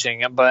the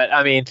coaching. But,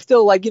 I mean,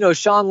 still, like, you know,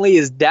 Sean Lee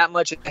is that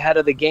much ahead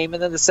of the game.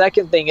 And then the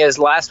second thing is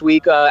last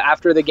week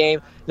after the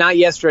game, not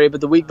yesterday,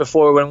 but the week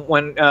before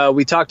when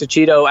we talked to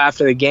Cheeto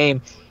after the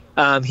game,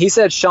 he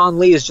said Sean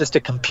Lee is just a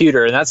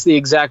computer. And that's the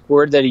exact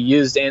word that he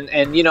used.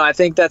 And you know, I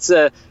think that's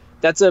a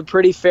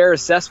pretty fair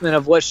assessment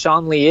of what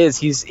Sean Lee is.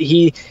 He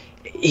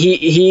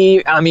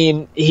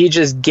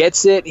just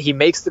gets it. He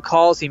makes the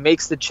calls, he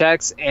makes the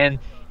checks, and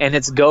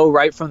it's go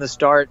right from the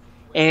start.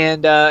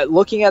 And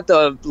looking at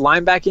the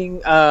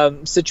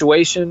linebacking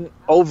situation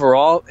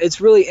overall,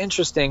 it's really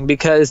interesting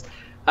because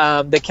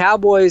the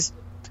Cowboys,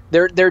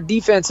 their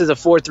defense is a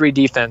 4-3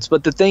 defense.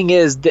 But the thing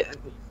is,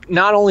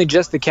 not only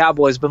just the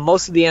Cowboys, but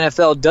most of the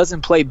NFL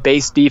doesn't play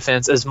base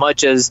defense as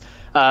much as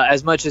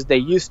they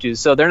used to.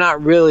 So they're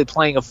not really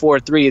playing a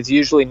 4-3. It's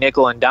usually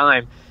nickel and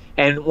dime.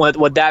 And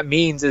what that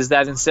means is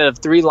that instead of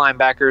 3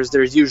 linebackers,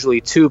 there's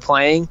usually 2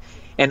 playing.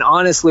 And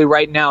honestly,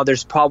 right now,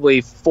 there's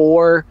probably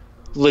 4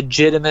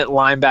 legitimate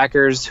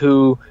linebackers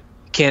who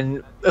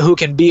can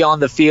be on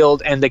the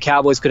field, and the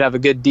Cowboys could have a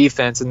good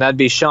defense. And that'd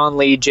be Sean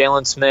Lee,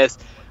 Jalen Smith,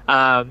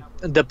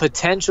 the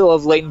potential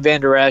of Leighton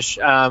Vander Esch,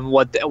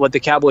 what the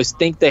Cowboys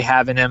think they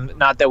have in him,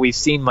 not that we've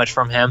seen much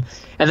from him.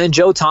 And then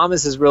Joe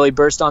Thomas has really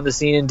burst on the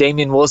scene, and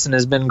Damian Wilson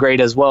has been great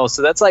as well.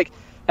 So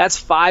that's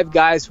 5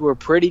 guys who are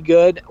pretty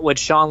good, with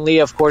Sean Lee,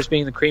 of course,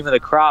 being the cream of the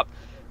crop.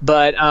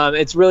 But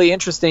it's really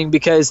interesting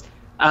because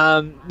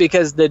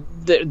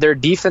their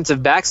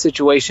defensive back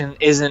situation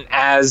isn't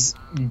as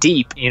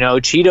deep. You know,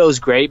 Cheeto's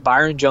great,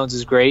 Byron Jones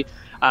is great,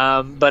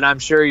 but I'm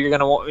sure you're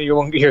gonna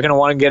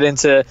want to get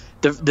into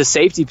the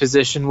safety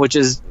position, which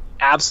is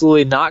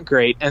absolutely not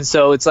great. And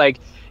so it's like,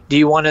 do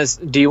you want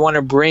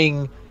to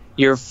bring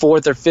your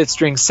 4th or 5th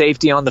string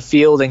safety on the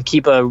field and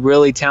keep a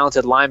really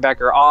talented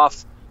linebacker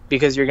off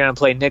because you're going to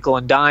play nickel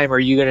and dime, or are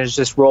you going to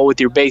just roll with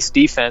your base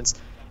defense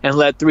and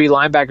let 3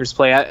 linebackers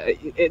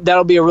play?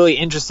 That'll be a really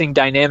interesting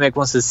dynamic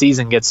once the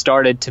season gets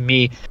started, to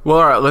me. Well,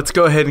 all right, let's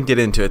go ahead and get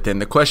into it then.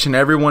 The question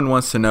everyone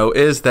wants to know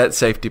is that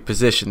safety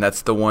position.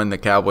 That's the one the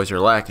Cowboys are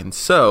lacking.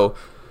 So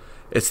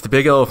it's the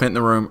big elephant in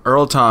the room,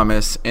 Earl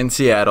Thomas in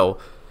Seattle.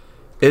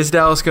 Is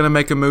Dallas going to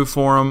make a move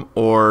for him,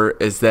 or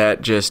is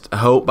that just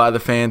hope by the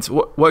fans?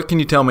 What can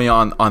you tell me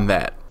on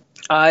that?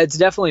 It's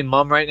definitely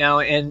mum right now,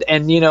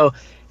 and you know,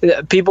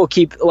 people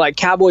keep, like,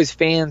 Cowboys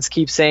fans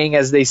keep saying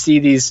as they see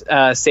these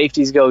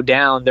safeties go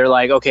down, they're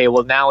like, okay,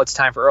 well, now it's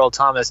time for Earl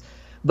Thomas.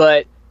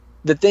 But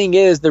the thing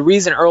is, the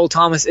reason Earl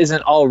Thomas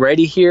isn't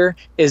already here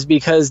is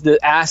because the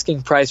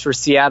asking price for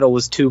Seattle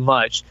was too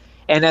much.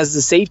 And as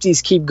the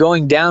safeties keep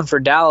going down for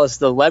Dallas,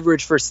 the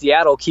leverage for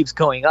Seattle keeps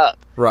going up.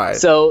 Right.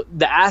 So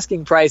the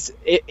asking price,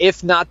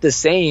 if not the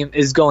same,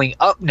 is going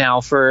up now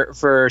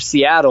for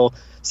Seattle.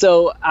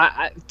 So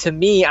to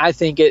me, I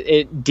think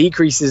it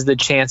decreases the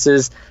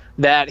chances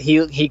that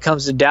he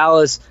comes to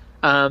Dallas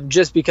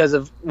just because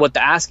of what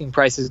the asking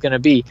price is going to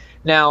be.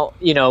 Now,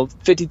 you know,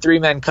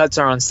 53-man cuts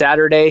are on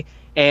Saturday,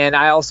 and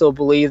I also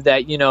believe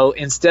that, you know,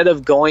 instead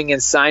of going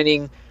and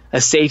signing a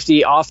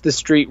safety off the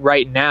street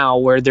right now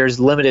where there's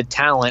limited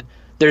talent,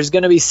 there's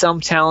going to be some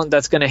talent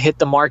that's going to hit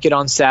the market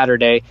on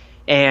Saturday,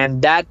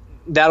 and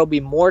that'll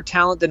be more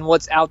talent than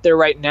what's out there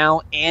right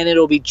now, and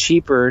it'll be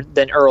cheaper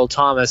than Earl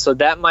Thomas. So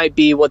that might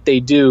be what they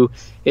do,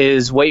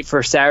 is wait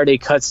for Saturday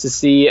cuts to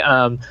see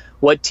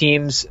what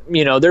teams,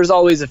 you know, there's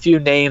always a few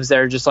names that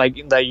are just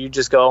like, that you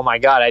just go, oh my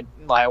God,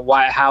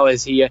 how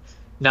is he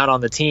not on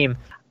the team?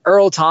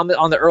 Earl Thomas,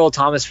 on the Earl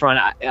Thomas front,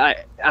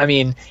 I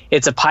mean,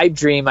 it's a pipe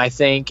dream, I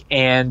think,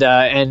 and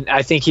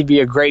I think he'd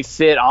be a great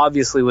fit,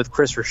 obviously, with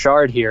Chris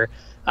Richard here,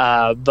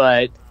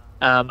 but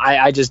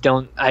I just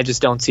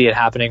don't see it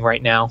happening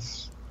right now.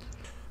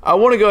 I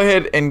want to go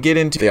ahead and get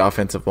into the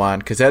offensive line,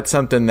 because that's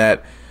something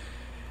that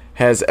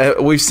has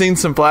we've seen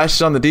some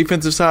flashes on the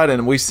defensive side,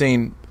 and we've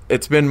seen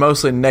it's been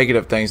mostly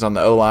negative things on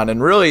the O-line.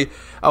 And really,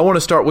 I want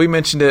to start, we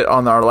mentioned it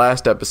on our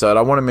last episode,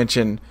 I want to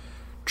mention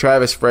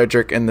Travis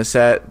Frederick and the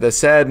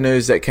sad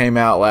news that came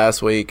out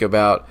last week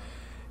about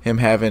him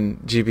having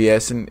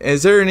GBS. And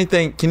is there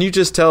anything, can you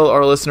just tell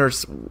our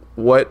listeners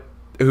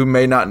who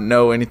may not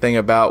know anything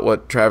about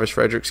what Travis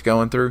Frederick's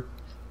going through?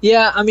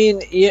 Yeah, I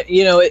mean,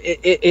 you know,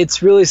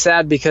 it's really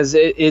sad because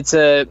it's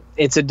a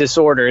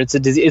disorder.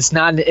 It's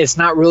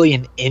not really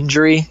an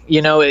injury.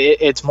 You know,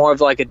 it's more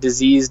of like a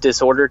disease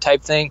disorder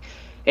type thing.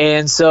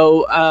 And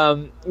so,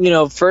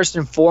 first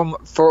and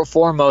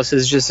foremost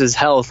is just his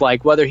health,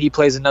 like whether he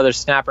plays another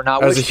snap or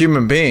not. As a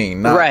human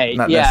being, right?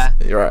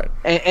 You're right,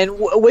 and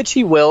which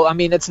he will. I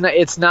mean, it's not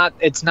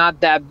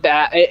that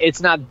bad.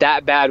 It's not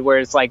that bad where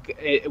it's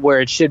like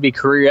where it should be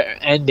career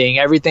ending.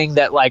 Everything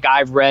that like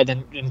I've read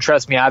and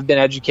trust me, I've been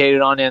educated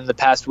on it in the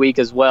past week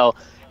as well.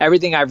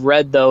 Everything I've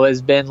read though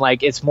has been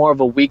like it's more of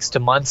a weeks to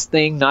months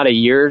thing, not a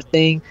year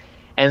thing.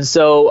 And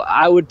so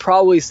I would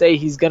probably say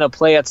he's going to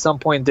play at some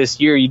point this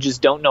year. You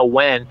just don't know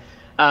when.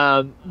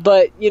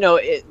 But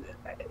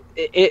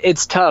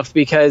it's tough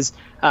because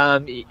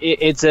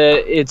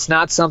it's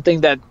not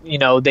something that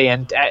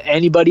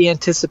anybody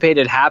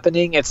anticipated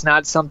happening. It's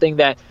not something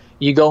that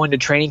you go into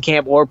training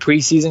camp or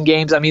preseason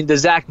games. I mean, the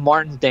Zach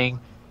Martin thing,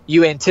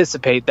 you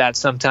anticipate that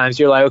sometimes.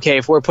 You're like, okay,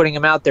 if we're putting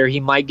him out there, he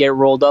might get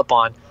rolled up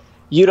on.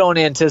 You don't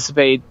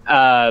anticipate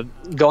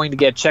going to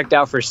get checked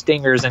out for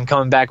stingers and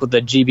coming back with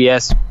a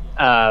GBS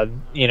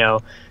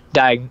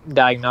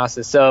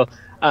diagnosis. So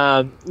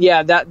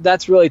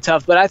that's really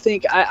tough. But I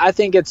think I'm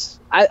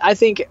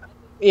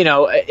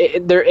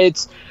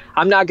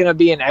not going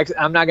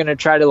to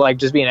try to like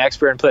just be an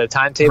expert and put a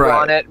timetable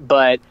on it.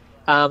 But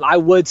I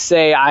would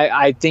say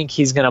I think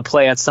he's going to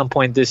play at some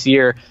point this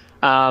year.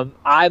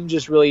 I'm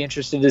just really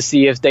interested to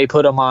see if they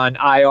put him on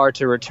IR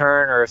to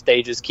return or if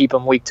they just keep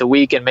him week to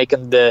week and make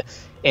him the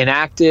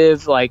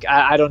inactive. Like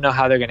I don't know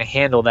how they're going to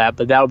handle that,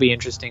 but that'll be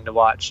interesting to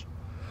watch.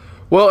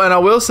 Well, and I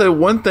will say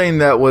one thing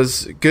that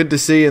was good to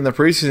see in the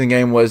preseason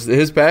game was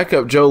his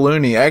backup, Joe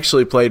Looney,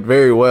 actually played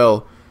very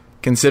well,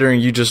 considering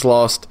you just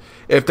lost.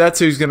 If that's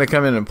who's going to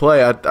come in and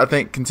play, I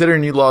think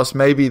considering you lost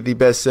maybe the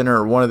best center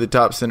or one of the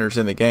top centers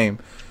in the game,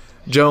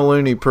 Joe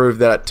Looney proved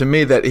that to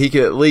me that he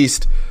could at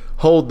least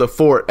hold the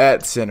fort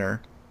at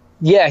center.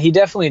 Yeah, he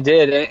definitely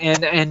did.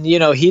 And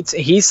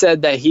he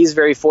said that he's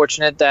very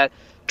fortunate that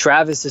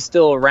Travis is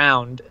still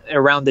around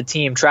the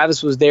team.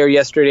 Travis was there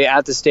yesterday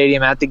at the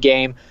stadium, at the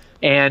game.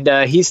 And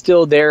he's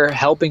still there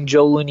helping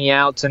Joe Looney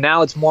out. So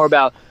now it's more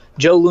about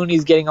Joe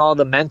Looney's getting all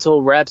the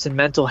mental reps and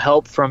mental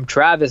help from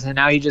Travis, and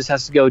now he just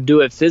has to go do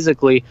it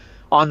physically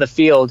on the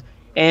field.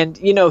 And,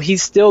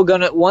 he's still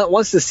going to –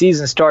 once the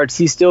season starts,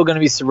 he's still going to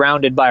be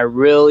surrounded by a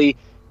really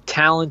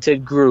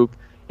talented group.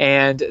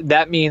 And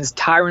that means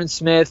Tyron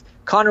Smith,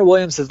 Connor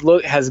Williams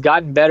has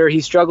gotten better.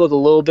 He struggled a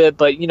little bit,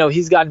 but,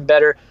 he's gotten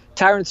better.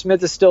 Tyron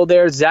Smith is still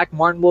there. Zach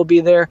Martin will be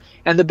there.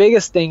 And the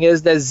biggest thing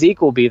is that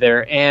Zeke will be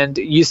there. And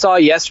you saw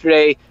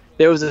yesterday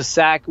there was a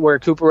sack where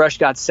Cooper Rush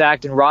got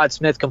sacked and Rod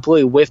Smith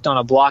completely whiffed on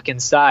a block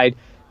inside.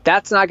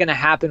 That's not going to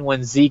happen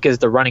when Zeke is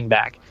the running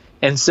back.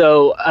 And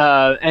so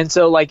I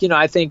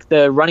think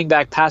the running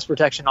back pass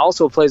protection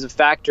also plays a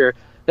factor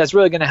that's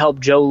really going to help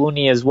Joe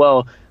Looney as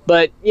well.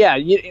 But, yeah,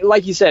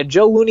 like you said,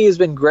 Joe Looney has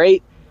been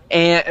great.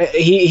 And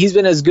he's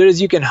been as good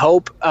as you can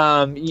hope.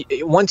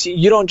 Once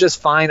you don't just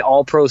find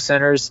all-pro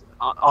centers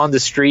on the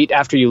street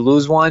after you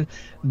lose one,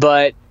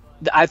 but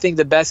I think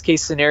the best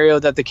case scenario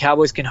that the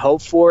Cowboys can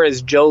hope for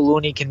is Joe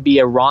Looney can be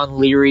a Ron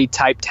Leary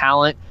type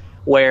talent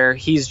where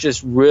he's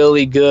just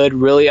really good,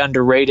 really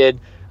underrated,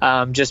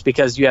 just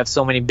because you have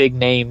so many big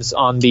names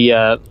on the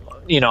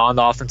on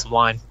the offensive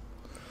line.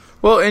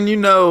 Well, and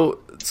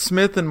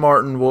Smith and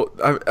Martin will.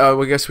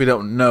 I guess we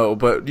don't know,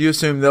 but you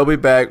assume they'll be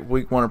back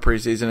week 1 of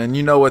preseason, and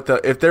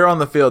if they're on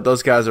the field,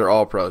 those guys are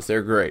all pros.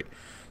 They're great,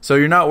 so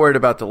you're not worried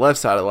about the left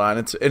side of the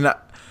line.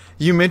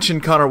 You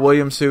mentioned Connor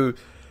Williams, who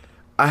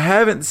I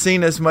haven't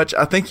seen as much.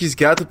 I think he's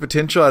got the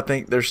potential. I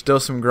think there's still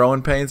some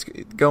growing pains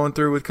going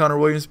through with Connor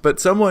Williams, but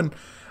someone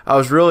I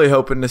was really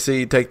hoping to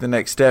see take the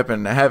next step,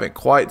 and I haven't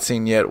quite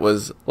seen yet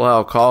was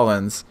Lyle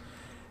Collins,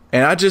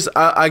 and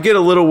I get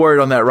a little worried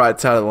on that right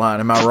side of the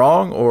line. Am I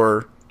wrong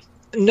or?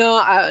 No,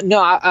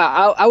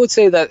 I would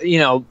say that,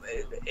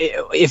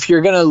 if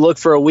you're going to look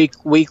for a weak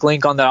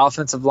link on the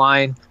offensive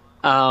line,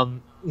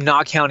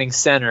 not counting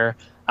center,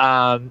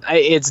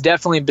 it's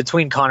definitely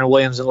between Connor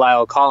Williams and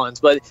Lyle Collins.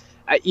 But,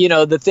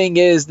 the thing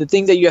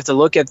that you have to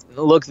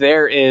look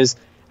there is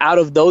out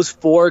of those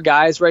 4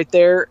 guys right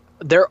there,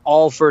 they're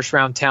all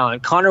first-round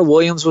talent. Connor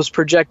Williams was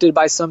projected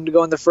by some to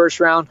go in the first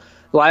round.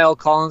 Lyle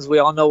Collins, we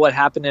all know what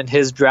happened in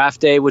his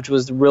draft day, which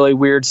was a really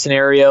weird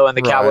scenario, and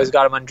the Cowboys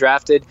got him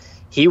undrafted.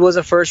 He was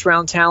a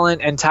first-round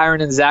talent, and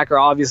Tyron and Zach are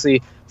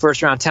obviously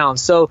first-round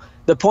talents. So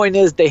the point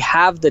is they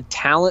have the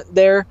talent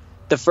there,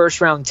 the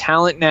first-round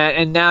talent,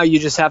 and now you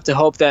just have to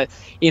hope that,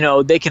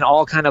 they can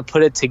all kind of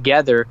put it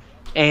together.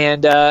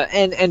 And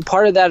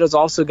part of that is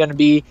also going to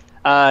be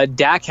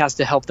Dak has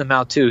to help them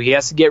out too. He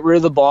has to get rid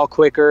of the ball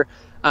quicker.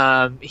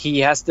 He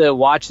has to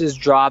watch his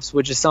drops,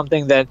 which is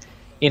something that,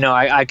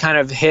 I kind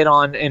of hit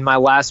on in my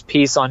last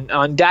piece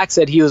on Dak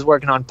said he was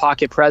working on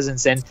pocket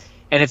presence, and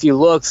if you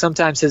look,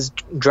 sometimes his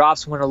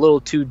drops went a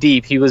little too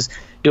deep. He was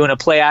doing a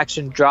play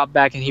action drop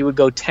back and he would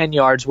go 10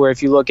 yards, where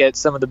if you look at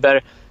some of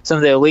the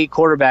elite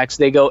quarterbacks,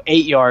 they go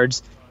 8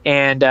 yards,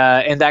 and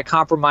that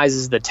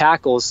compromises the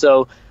tackles.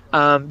 So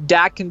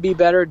Dak can be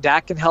better.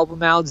 Dak can help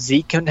him out.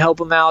 Zeke can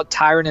help him out.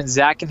 Tyron and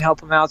Zach can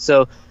help him out.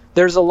 So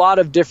there's a lot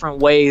of different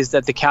ways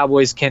that the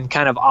Cowboys can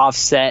kind of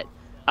offset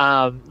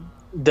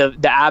the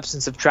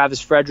absence of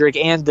Travis Frederick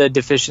and the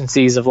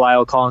deficiencies of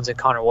Lyle Collins and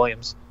Connor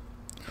Williams.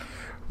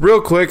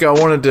 Real quick, I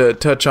wanted to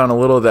touch on a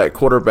little of that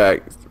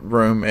quarterback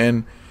room,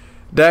 and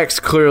Dak's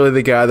clearly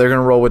the guy. They're going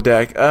to roll with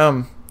Dak.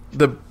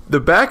 The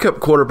backup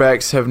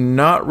quarterbacks have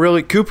not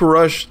really. Cooper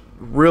Rush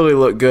really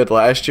looked good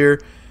last year,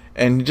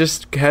 and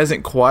just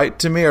hasn't quite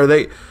to me.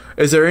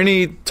 Is there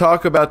any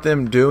talk about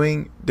them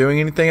doing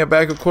anything at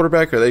backup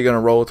quarterback? Or are they going to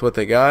roll with what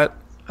they got?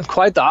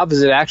 Quite the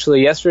opposite,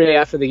 actually. Yesterday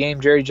after the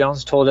game, Jerry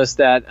Jones told us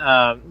that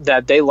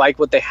that they like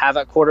what they have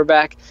at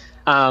quarterback,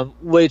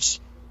 which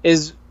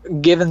is,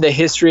 given the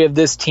history of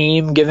this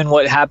team, given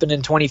what happened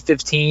in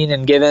 2015,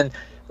 and given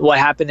what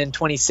happened in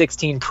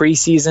 2016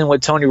 preseason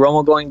with Tony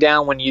Romo going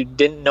down when you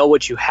didn't know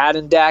what you had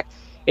in Dak,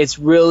 it's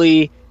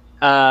really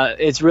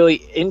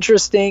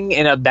interesting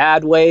in a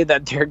bad way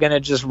that they're going to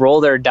just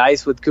roll their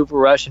dice with Cooper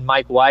Rush and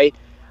Mike White.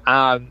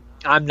 I'm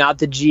not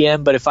the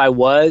GM, but if I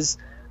was,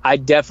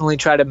 I'd definitely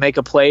try to make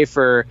a play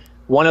for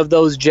one of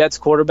those Jets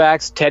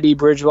quarterbacks, Teddy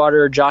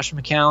Bridgewater or Josh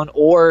McCown,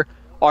 or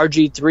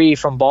RG3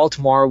 from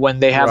Baltimore when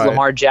they have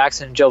Lamar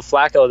Jackson and Joe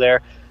Flacco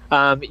there.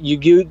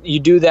 You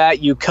do that,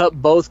 you cut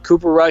both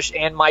Cooper Rush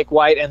and Mike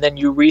White, and then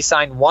you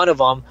re-sign one of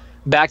them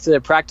back to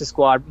the practice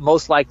squad,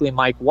 most likely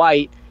Mike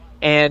White,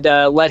 and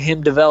let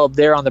him develop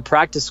there on the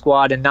practice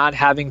squad and not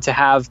having to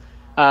have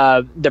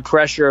the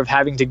pressure of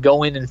having to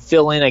go in and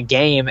fill in a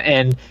game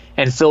and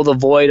fill the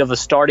void of a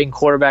starting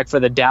quarterback for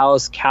the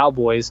Dallas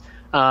Cowboys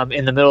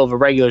in the middle of a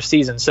regular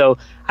season. So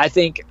I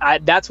think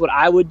that's what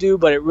I would do,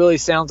 but it really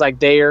sounds like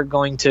they are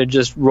going to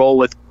just roll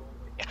with –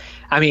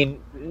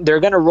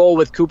 they're going to roll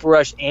with Cooper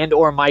Rush and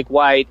or Mike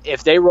White.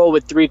 If they roll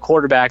with three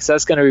quarterbacks,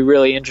 that's going to be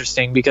really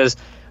interesting because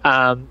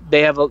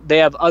they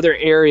have other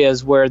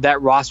areas where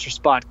that roster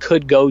spot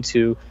could go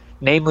to,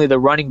 namely the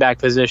running back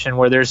position,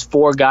 where there's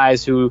four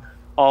guys who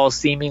all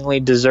seemingly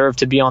deserve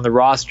to be on the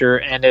roster.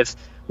 And if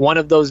one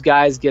of those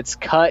guys gets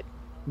cut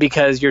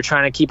because you're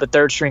trying to keep a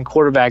third-string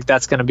quarterback,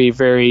 that's going to be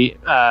very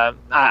I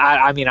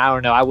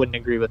don't know. I wouldn't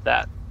agree with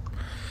that.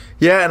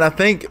 Yeah, and I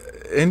think –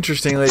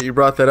 interestingly that you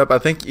brought that up. I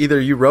think either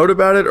you wrote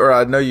about it or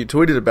I know you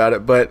tweeted about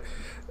it, but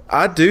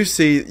I do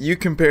see you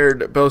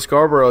compared Bo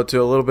Scarborough to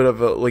a little bit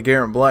of a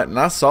LeGarrette Blount, and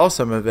I saw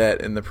some of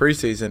that in the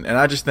preseason, and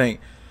I just think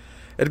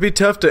it'd be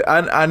tough to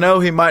I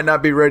know he might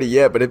not be ready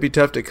yet, but it'd be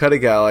tough to cut a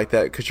guy like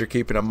that because you're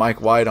keeping a Mike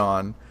White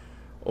on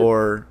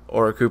or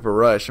a Cooper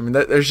Rush. I mean,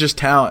 there's just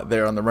talent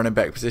there on the running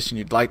back position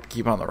you'd like to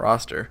keep on the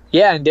roster.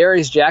 Yeah, and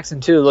Darius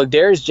Jackson too. Look,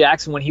 Darius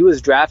Jackson, when he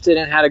was drafted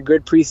and had a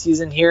good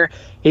preseason here,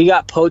 he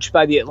got poached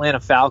by the Atlanta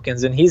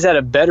Falcons, and he's had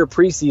a better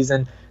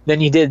preseason than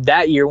he did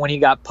that year when he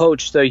got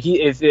poached. So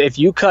if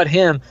you cut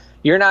him,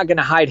 you're not going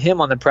to hide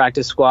him on the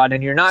practice squad,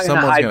 and you're not going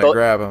to hide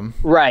grab him.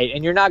 Right,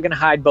 and you're not going to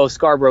hide Bo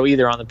Scarborough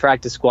either on the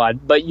practice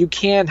squad, but you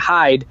can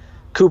hide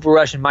Cooper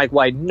Rush and Mike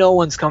White. No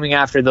one's coming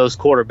after those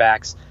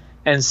quarterbacks.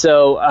 And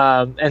so,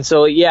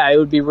 yeah, it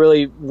would be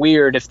really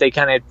weird if they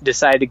kind of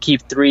decide to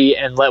keep three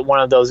and let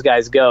one of those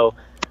guys go.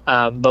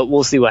 But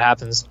we'll see what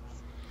happens.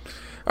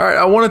 All right,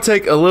 I want to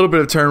take a little bit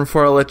of turn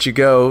before I let you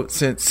go.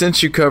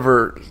 Since you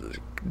cover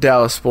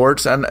Dallas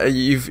sports, and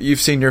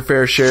you've seen your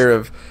fair share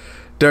of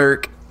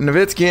Dirk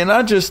Nowitzki, and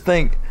I just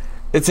think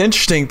it's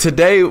interesting.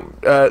 Today,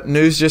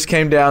 news just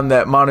came down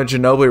that Manu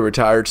Ginobili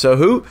retired.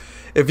 So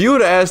if you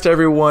would have asked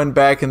everyone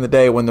back in the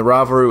day when the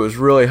rivalry was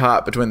really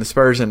hot between the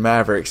Spurs and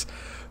Mavericks,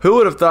 who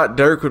would have thought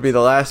Dirk would be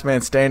the last man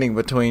standing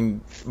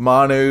between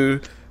Manu,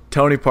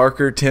 Tony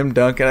Parker, Tim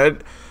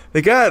Duncan?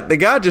 The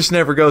guy just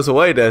never goes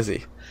away, does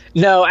he?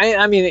 No,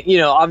 I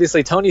mean,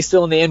 obviously Tony's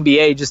still in the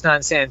NBA, just not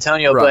in San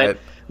Antonio. Right.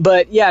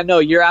 But yeah, no,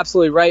 you're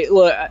absolutely right.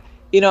 Look,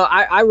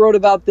 I wrote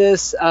about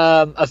this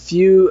I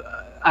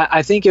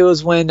think it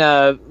was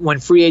when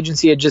free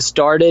agency had just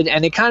started,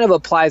 and it kind of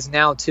applies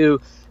now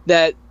too,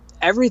 that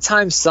every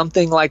time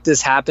something like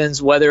this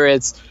happens, whether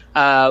it's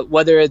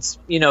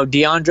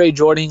DeAndre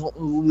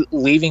Jordan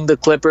leaving the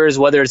Clippers,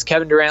 whether it's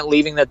Kevin Durant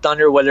leaving the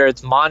Thunder, whether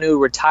it's Manu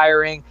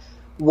retiring,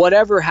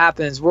 whatever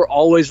happens, we're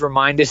always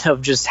reminded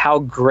of just how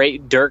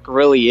great Dirk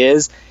really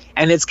is.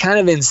 And it's kind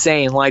of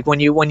insane. Like when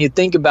you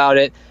think about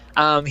it,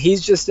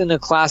 he's just in a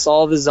class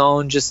all of his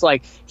own. Just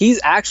like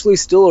he's actually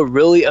still a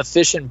really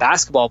efficient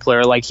basketball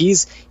player. Like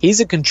he's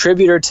a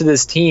contributor to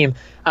this team.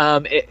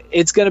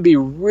 It's going to be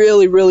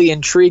really, really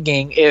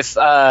intriguing if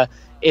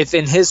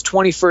in his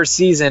 21st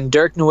season,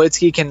 Dirk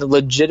Nowitzki can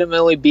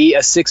legitimately be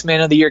a Sixth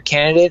Man of the Year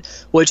candidate,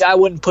 which I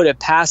wouldn't put it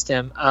past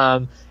him.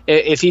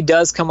 If he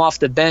does come off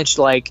the bench,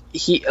 like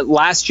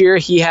last year,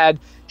 he had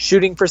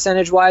shooting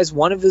percentage wise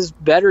one of his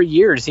better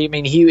years.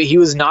 He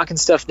was knocking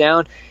stuff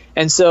down,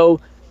 and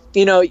so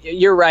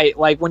you're right.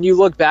 Like when you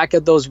look back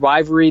at those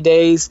rivalry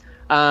days,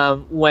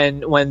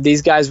 when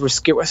these guys were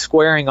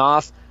squaring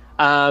off.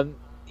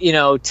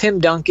 Tim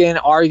Duncan,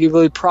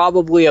 arguably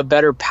probably a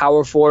better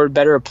power forward,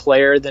 better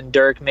player than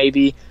Dirk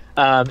maybe in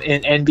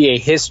NBA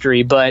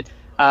history. But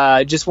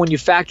just when you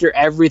factor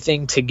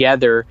everything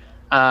together,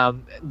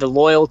 the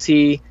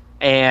loyalty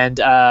and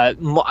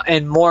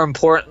more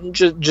important,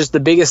 just the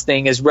biggest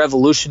thing is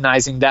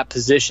revolutionizing that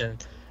position.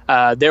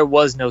 there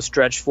was no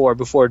stretch four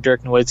before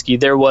Dirk Nowitzki.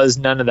 There was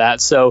none of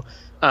that. So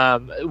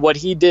what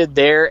he did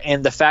there,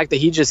 and the fact that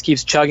he just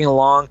keeps chugging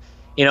along,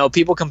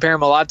 people compare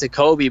him a lot to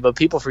Kobe, but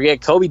people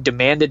forget Kobe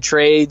demanded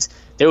trades.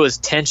 There was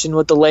tension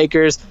with the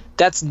Lakers.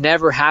 That's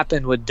never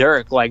happened with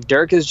Dirk. Like,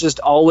 Dirk has just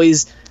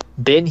always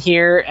been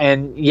here,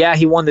 and yeah,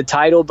 he won the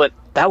title, but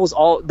that was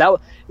all.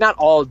 Not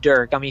all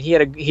Dirk. I mean, he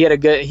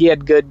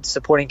had good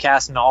supporting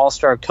cast and an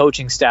all-star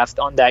coaching staff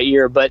on that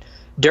year, but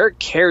Dirk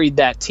carried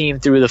that team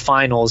through the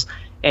finals.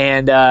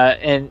 And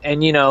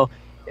Manu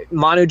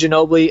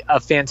Ginobili, a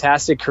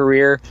fantastic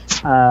career,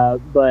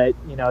 but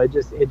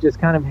it just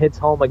kind of hits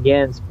home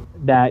again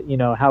that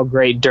how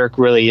great Dirk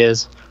really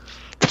is.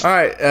 All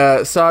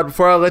right, Saad,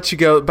 before I let you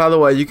go, by the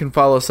way, you can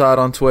follow Saad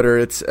on Twitter.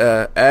 It's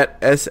at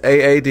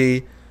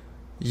SAAD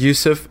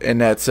Yusuf,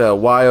 and that's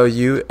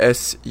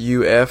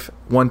YOUSUF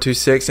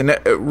 126, and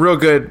real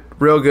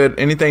good.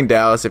 Anything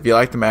Dallas, if you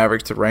like the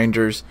Mavericks, the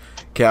Rangers,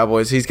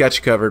 Cowboys, he's got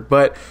you covered.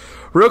 But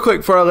real quick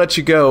before I let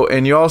you go,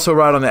 and you also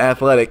write on The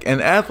Athletic,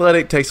 and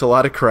Athletic takes a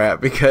lot of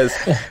crap because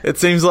it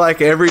seems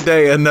like every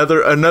day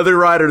another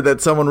writer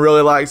that someone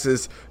really likes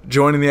is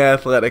joining The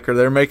Athletic, or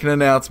they're making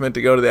an announcement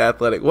to go to The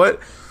Athletic. What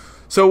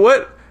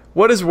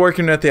is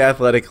working at The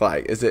Athletic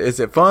like? Is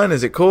it fun?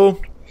 Is it cool?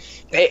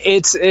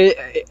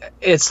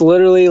 It's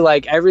literally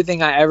like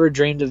everything I ever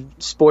dreamed of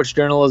sports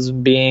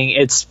journalism being.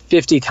 It's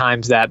 50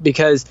 times that,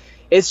 because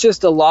it's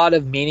just a lot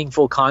of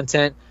meaningful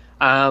content.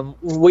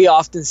 We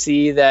often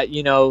see that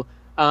a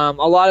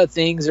lot of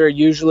things are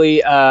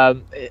usually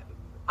and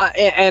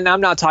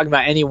I'm not talking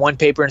about any one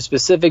paper in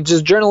specific,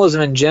 just journalism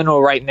in general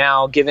right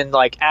now, given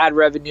like ad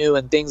revenue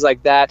and things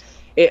like that.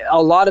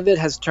 A lot of it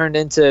has turned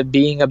into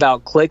being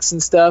about clicks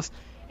and stuff,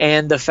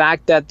 and the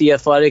fact that The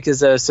Athletic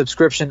is a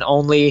subscription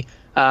only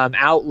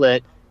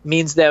outlet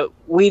means that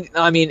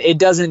it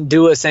doesn't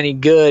do us any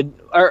good,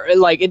 or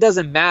like, it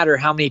doesn't matter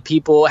how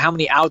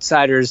many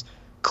outsiders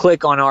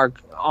click on our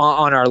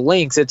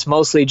links. It's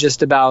mostly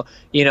just about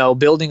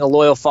building a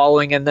loyal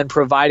following and then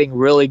providing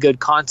really good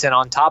content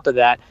on top of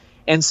that.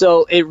 And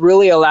so it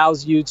really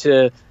allows you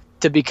to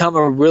become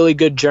a really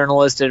good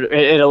journalist.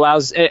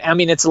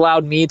 It's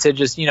allowed me to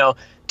just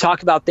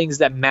talk about things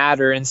that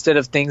matter instead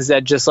of things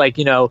that just like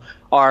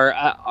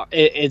are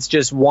it's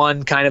just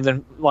one kind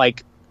of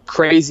like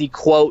crazy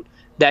quote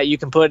that you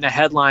can put in a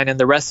headline and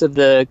the rest of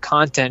the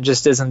content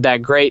just isn't that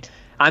great.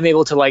 I'm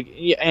able to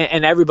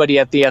and everybody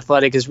at The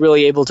Athletic is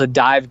really able to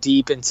dive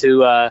deep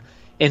into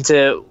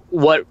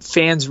what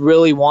fans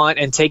really want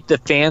and take the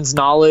fans'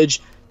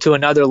 knowledge to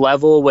another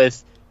level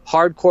with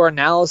hardcore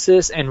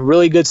analysis and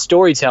really good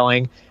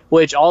storytelling,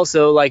 which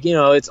also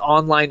it's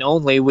online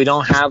only. We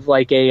don't have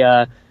like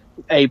a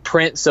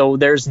print, so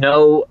there's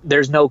no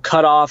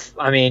cutoff.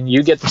 I mean,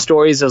 you get the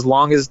stories as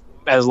long as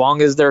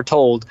they're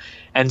told.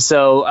 And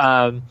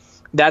so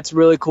that's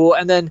really cool.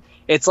 And then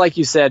it's like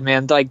you said,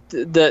 man, like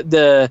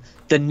the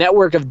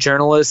network of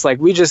journalists, like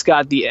we just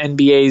got the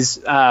NBA's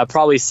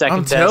probably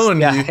second best. I'm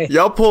telling you,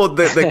 y'all pulled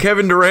the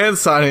Kevin Durant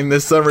signing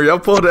this summer. Y'all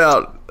pulled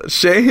out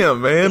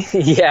Sham, man.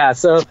 Yeah,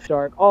 so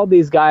all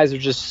these guys are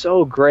just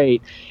so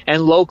great.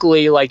 And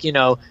locally,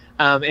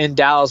 in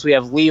Dallas, we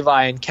have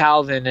Levi and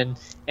Calvin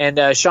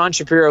and Sean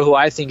Shapiro, who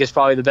I think is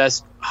probably the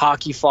best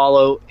hockey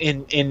follow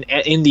in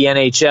the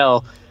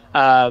NHL.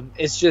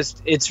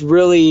 It's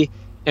really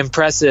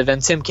impressive,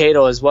 and Tim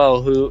Cato as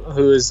well,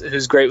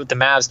 who's great with the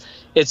Mavs.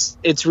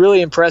 It's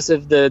really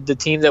impressive the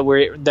team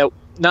that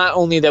not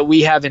only that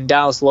we have in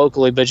Dallas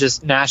locally, but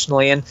just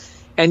nationally.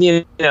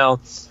 And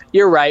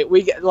you're right.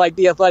 We get, like,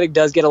 The Athletic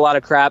does get a lot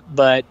of crap,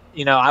 but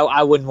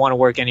I wouldn't want to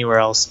work anywhere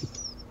else.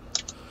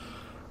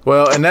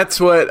 Well, and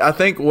that's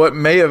what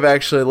may have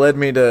actually led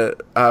me to.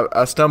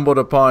 I stumbled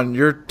upon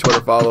your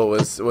Twitter follow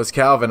was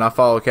Calvin. I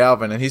follow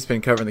Calvin, and he's been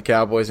covering the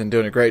Cowboys and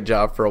doing a great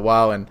job for a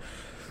while. And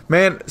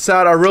man,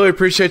 Saad, I really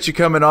appreciate you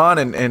coming on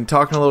and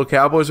talking a little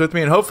Cowboys with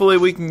me. And hopefully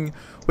we can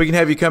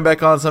have you come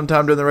back on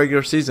sometime during the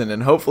regular season.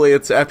 And hopefully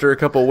it's after a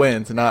couple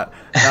wins, not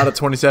a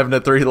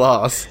 27-3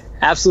 loss.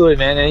 Absolutely,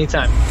 man.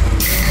 Anytime.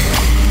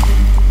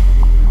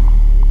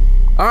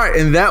 All right,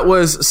 and that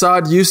was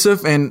Saad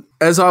Yusuf. And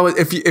as always,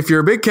 if you're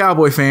a big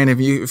Cowboy fan,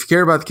 if you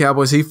care about the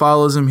Cowboys, he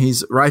follows them.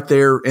 He's right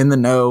there in the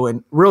know,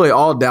 and really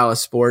all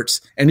Dallas sports.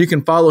 And you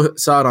can follow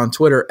Saad on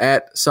Twitter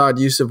at Saad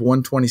Yusuf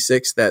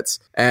 126. That's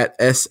at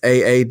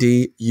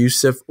SAAD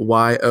Yusuf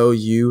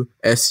YOUSUF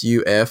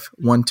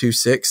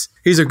 126.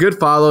 He's a good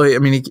follow. I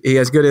mean, he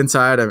has good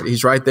insight. I mean,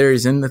 he's right there.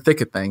 He's in the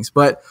thick of things.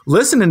 But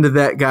listening to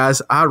that,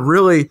 guys, I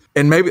really,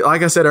 and maybe,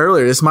 like I said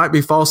earlier, this might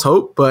be false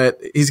hope, but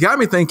he's got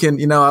me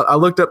thinking, I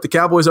looked up the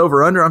Cowboys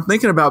over-under. I'm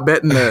thinking about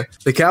betting the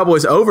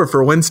Cowboys over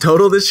for wins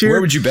total this year.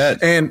 Where would you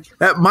bet? And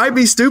that might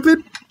be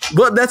stupid.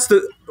 Well, that's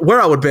where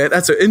I would bet.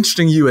 That's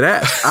interesting you would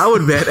ask. I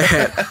would bet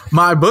at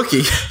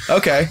MyBookie.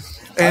 Okay.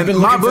 And I've been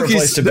looking for a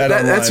place to bet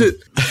online. That's it.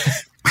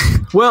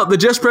 Well, the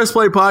Just Press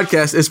Play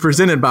podcast is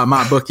presented by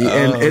MyBookie,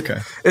 and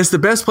it's the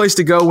best place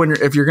to go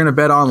if you're going to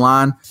bet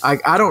online.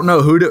 I don't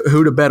know who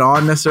to bet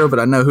on necessarily, but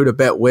I know who to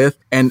bet with.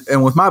 And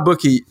with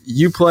MyBookie,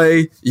 you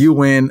play, you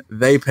win,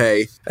 they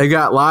pay. They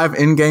got live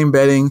in-game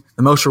betting,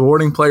 the most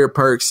rewarding player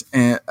perks,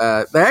 and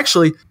they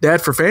actually,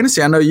 Dad, for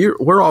fantasy, I know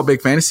we're all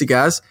big fantasy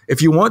guys.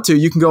 If you want to,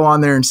 you can go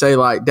on there and say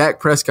like Dak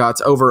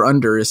Prescott's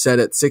over/under is set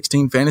at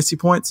 16 fantasy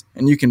points,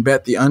 and you can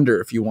bet the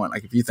under if you want.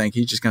 Like if you think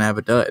he's just going to have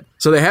a dud.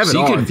 So they have it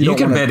all. You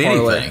can bet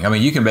anything. I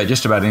mean, you can bet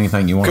just about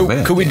anything you want to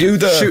bet. Could we do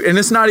the shoot? And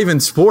it's not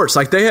even sports.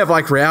 Like they have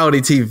like reality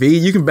TV.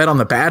 You can bet on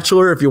The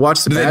Bachelor if you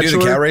watch The Bachelor. Do they do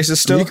the cow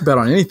races still? You can bet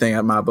on anything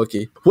at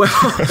MyBookie. Well,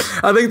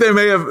 I think they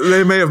may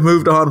have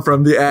moved on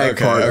from the ag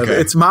part of it.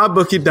 It's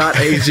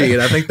mybookie.ag,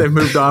 and I think they've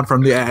moved on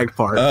from the ag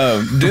part.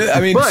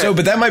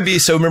 But that might be.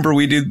 So remember,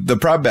 we do the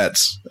prop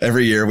bets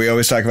every year. We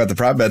always talk about the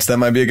prop bets. That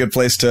might be a good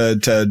place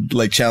to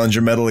like challenge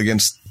your medal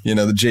against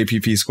the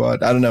JPP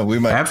squad. I don't know. We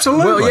might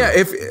absolutely. Well, yeah.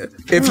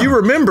 If you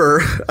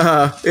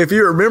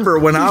remember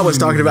when I was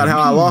talking about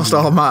how I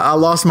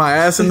lost my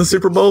ass in the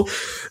Super Bowl,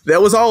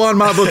 that was all on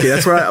MyBookie.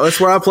 That's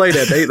where I played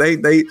at.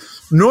 They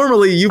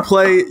normally you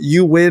play,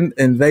 you win,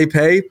 and they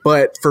pay.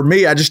 But for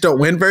me, I just don't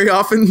win very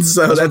often,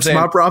 so that's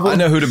my problem. I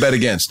know who to bet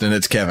against, and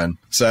it's Kevin.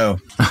 So,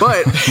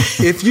 but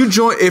if you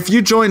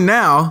join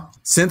now,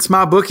 since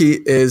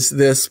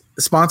MyBookie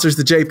sponsors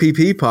the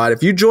JPP pod,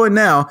 if you join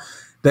now.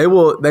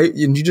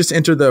 You just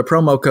enter the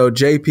promo code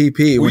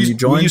JPP when you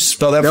join. Will you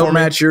spell that for me? They'll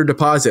match your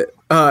deposit.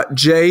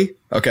 J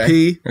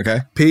P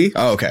P.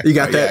 Oh, okay. You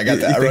got that? Yeah, I got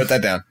that. I wrote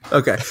that down.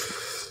 Okay.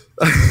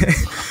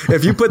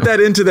 If you put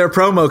that into their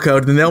promo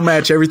code, then they'll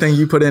match everything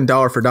you put in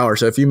dollar for dollar.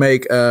 So if you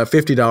make a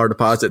 $50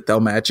 deposit, they'll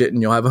match it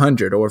and you'll have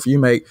 $100. Or if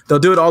they'll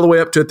do it all the way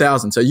up to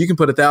 $1,000. So you can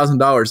put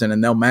 $1,000 in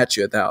and they'll match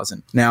you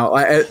 $1,000. Now,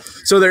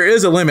 so there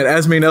is a limit.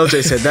 As me and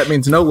LJ said, that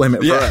means no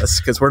limit for us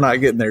because we're not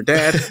getting there.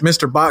 Dad,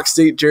 Mr. Box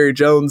Seat, Jerry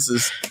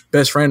Jones'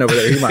 best friend over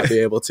there, he might be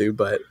able to,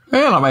 but.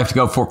 Well, I might have to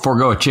go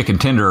forego a chicken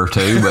tender or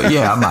two, but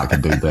yeah, I might can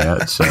do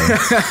that. So.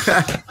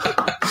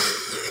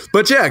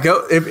 But yeah,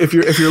 go if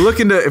you're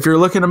looking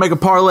to make a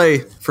parlay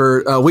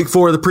for week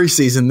 4 of the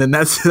preseason, then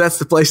that's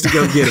the place to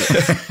go get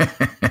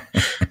it.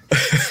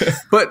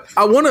 But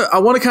I want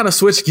to kind of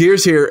switch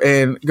gears here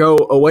and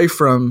go away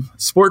from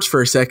sports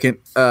for a second.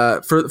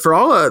 For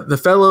all the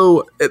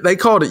fellow, they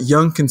called it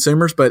young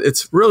consumers, but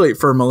it's really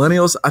for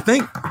millennials. I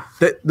think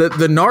that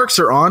the narcs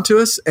are on to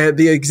us.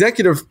 The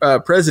executive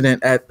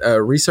president at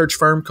a research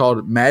firm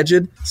called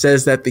Magid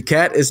says that the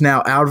cat is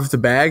now out of the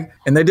bag,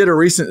 and they did a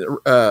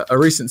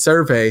recent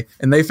survey,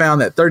 and they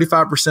found that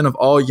 35% of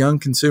all young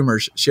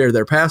consumers share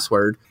their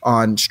password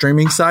on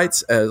streaming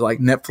sites like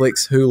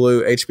Netflix,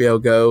 Hulu,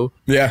 HBO Go,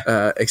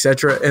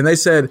 etc. And they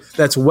said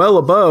that's well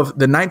above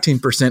the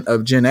 19%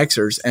 of Gen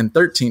Xers and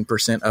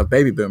 13% of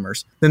baby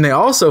boomers. Then they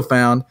also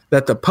found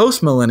that the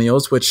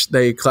post-millennials, which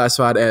they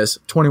classified as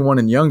 21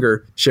 and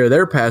younger, share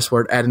their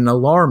password at an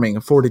alarming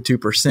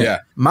 42%. Yeah.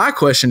 My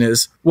question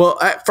is, well,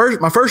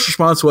 my first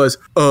response was,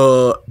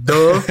 duh.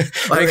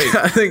 Like,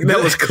 I think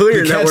that was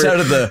clear. The cat's out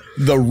of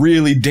the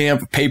really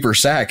damp paper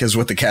sack is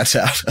what the cat's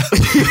out of.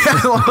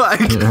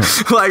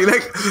 Like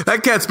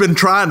that cat's been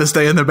trying to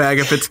stay in the bag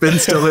if it's been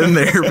still in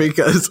there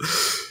because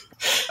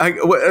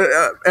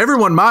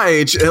everyone my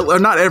age,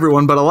 not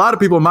everyone, but a lot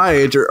of people my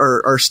age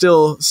are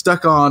still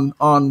stuck on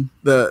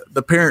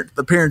the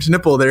parent's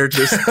nipple there,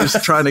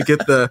 just trying to get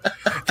the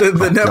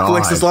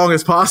Netflix as long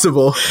as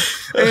possible.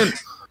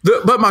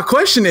 But my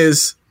question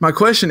is,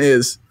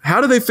 how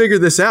do they figure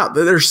this out?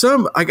 There's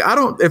some,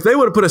 if they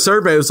would have put a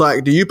survey, it was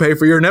like, do you pay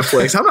for your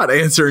Netflix? I'm not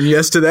answering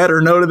yes to that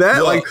or no to that.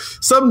 Well, like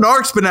some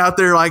narc's been out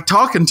there like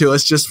talking to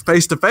us just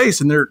face to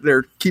face, and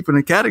they're keeping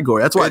a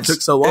category. That's why it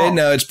took so long.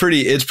 No, it's pretty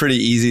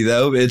easy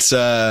though. It's in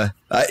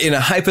a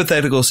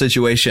hypothetical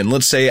situation.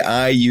 Let's say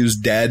I use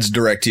Dad's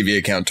DirecTV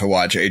account to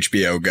watch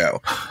HBO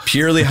Go.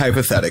 Purely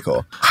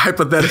hypothetical.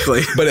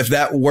 Hypothetically. But if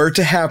that were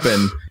to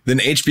happen, then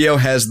HBO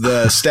has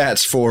the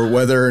stats for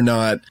whether or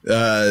not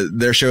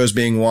their show is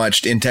being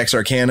watched in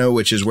Texarkana,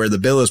 which is where the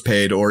bill is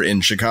paid, or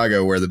in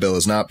Chicago, where the bill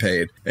is not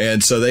paid.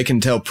 And so they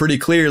can tell pretty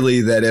clearly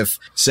that if,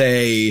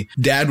 say,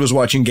 Dad was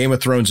watching Game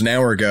of Thrones an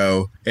hour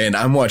ago and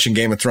I'm watching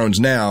Game of Thrones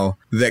now,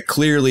 that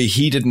clearly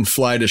he didn't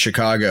fly to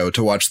Chicago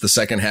to watch the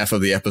second half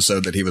of the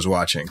episode that he was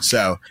watching.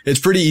 So it's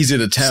pretty easy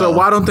to tell. So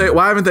why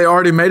haven't they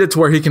already made it to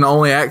where he can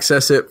only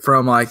access it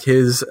from like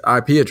his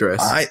IP address?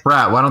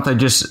 Right. Why don't they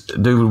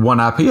just do one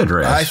IP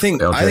address? I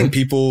think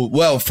people,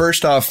 well,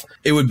 first off,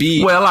 it would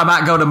be, well, I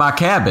might go to my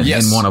cabin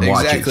and want to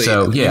watch it.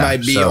 So yeah, you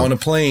might be on a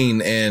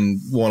plane and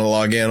want to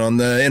log in on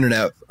the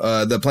internet,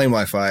 the plane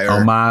Wi-Fi, or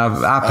on my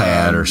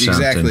iPad or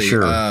something. Exactly.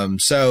 Sure.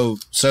 So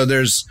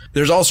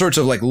there's all sorts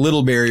of like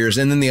little barriers.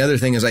 And then the other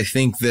thing is, I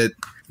think that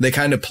they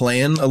kind of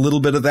plan a little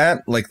bit of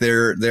that. Like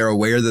they're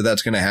aware that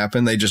that's going to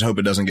happen. They just hope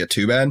it doesn't get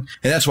too bad. And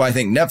that's why I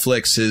think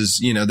Netflix is,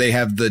 they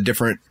have the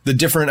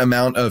different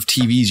amount of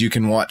TVs you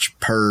can watch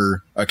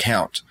per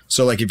account.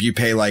 So like if you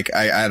pay I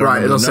don't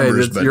know it'll the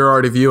numbers, say that you're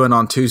already viewing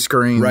on 2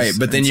 screens. Right,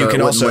 but then you can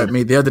also let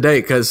me the other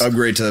day because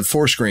upgrade to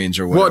 4 screens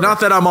or whatever. Well, not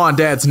that I'm on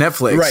Dad's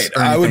Netflix. Right,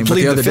 or anything, I would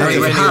plead the the other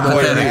day.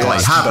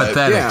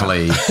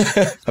 Hypothetically.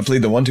 I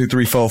plead the 1, 2,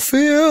 3, 4,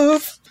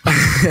 5th.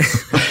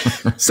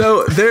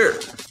 So there,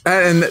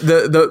 and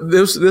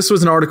this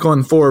was an article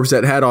in Forbes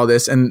that had all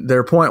this, and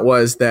their point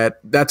was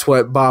that's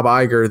what Bob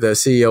Iger, the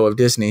CEO of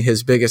Disney,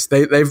 his biggest.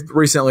 They've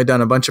recently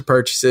done a bunch of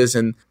purchases,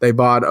 and they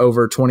bought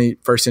over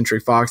 21st Century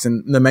Fox,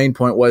 and the main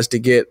point was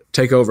to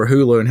take over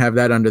Hulu and have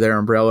that under their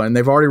umbrella. And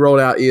they've already rolled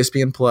out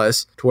ESPN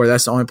Plus to where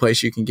that's the only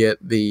place you can get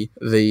the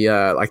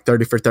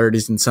 30 for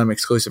 30s and some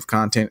exclusive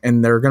content,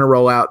 and they're going to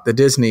roll out the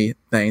Disney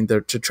thing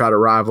to try to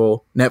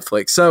rival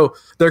Netflix. So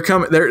they're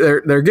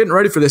getting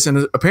ready for this,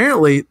 and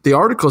apparently the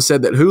article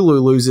said that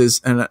Hulu loses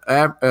an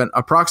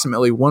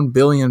approximately $1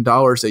 billion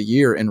a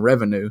year in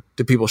revenue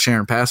to people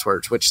sharing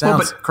passwords, which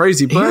sounds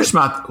crazy. But here's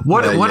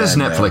what does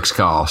Netflix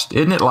cost?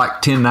 Isn't it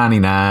like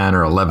 $10.99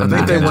 or $11.99? I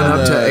think they went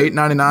up to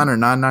 $8.99 or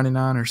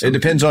 $9.99 or something. It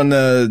depends on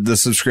the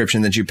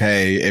subscription that you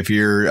pay. If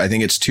I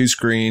think it's 2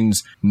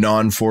 screens,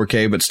 non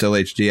 4K but still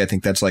HD. I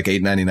think that's like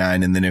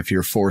 $8.99, and then if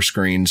you're 4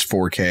 screens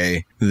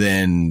 4K,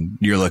 then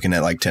you're looking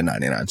at like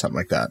 $10.99, something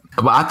like that.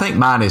 Well, I think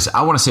mine is.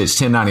 I want to say it's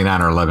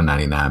 $10.99 or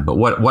 $11.99. But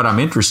what I'm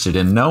interested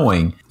in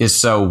knowing is,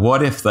 so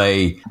what if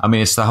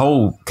it's the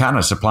whole kind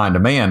of supply and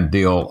demand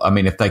deal. I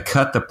mean, if they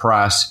cut the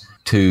price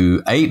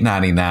to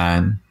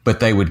 $8.99, but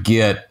they would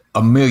get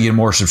 1 million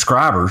more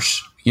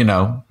subscribers,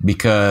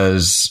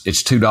 because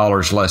it's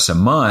 $2 less a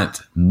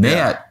month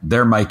net,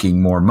 they're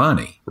making more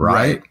money,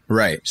 right?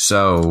 Right.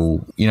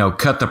 So,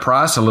 cut the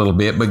price a little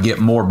bit, but get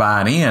more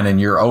buying in, and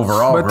your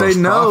overall gross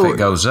profit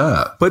goes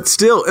up. But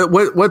still,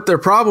 what their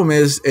problem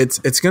is,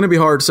 it's going to be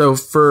hard. So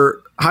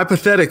for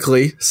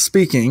hypothetically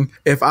speaking,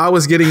 if I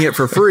was getting it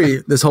for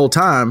free this whole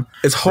time,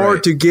 it's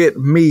hard to get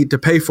me to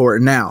pay for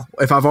it now.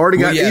 If I've already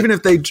got, even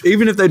if they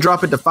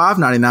drop it to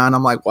 $5.99,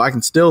 I'm like, well, I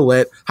can still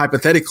let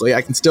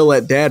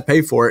Dad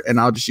pay for it, and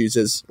I'll just use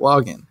his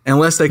login,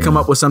 unless they come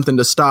up with something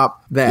to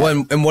stop that.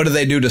 Well, and what do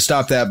they do to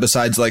stop that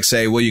besides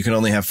say, well, you can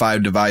only have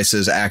 5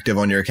 devices active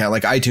on your account,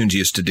 like iTunes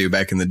used to do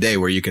back in the day,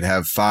 where you could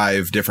have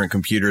 5 different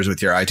computers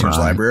with your iTunes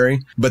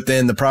library. But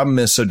then the problem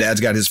is, so Dad's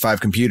got his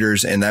 5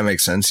 computers, and that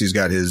makes sense. He's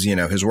got his,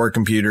 his work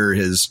computer,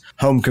 his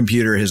home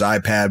computer, his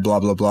iPad, blah,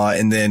 blah, blah.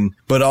 And then,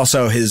 but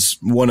also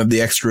one of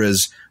the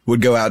extras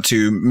would go out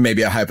to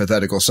maybe a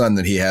hypothetical son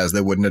that he has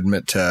that wouldn't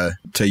admit to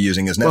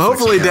using his Netflix Well,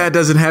 hopefully account. Dad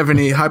doesn't have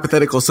any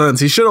hypothetical sons.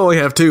 He should only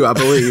have 2, I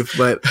believe,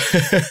 but.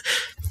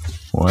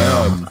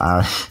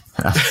 Well,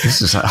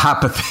 this is a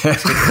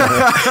hypothetical.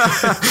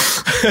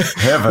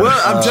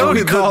 Well, I'm telling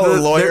you, call a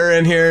lawyer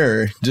in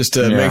here just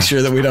to make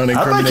sure that we don't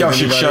incriminate I think y'all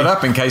should anybody. shut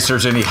up in case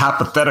there's any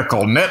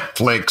hypothetical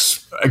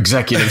Netflix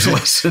executives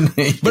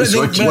listening.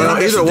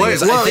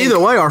 Either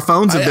way, our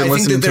phones have been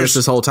listening to us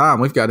this whole time.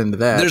 We've got into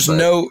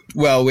that.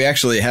 We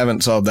actually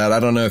haven't solved that. I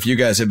don't know if you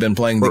guys have been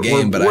playing the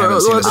game, but I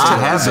haven't seen I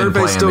have been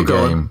playing the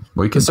game.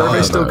 The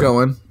survey's still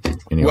going.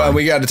 Anyway. Well,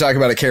 we got to talk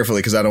about it carefully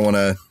because I don't want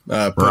to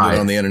put it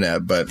on the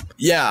internet. But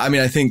yeah, I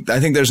mean, I think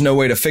there's no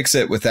way to fix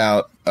it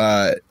without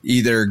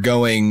either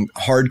going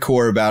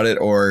hardcore about it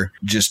or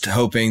just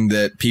hoping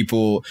that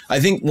people. I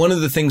think one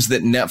of the things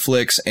that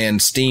Netflix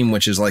and Steam,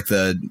 which is like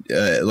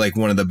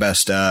one of the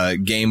best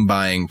game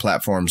buying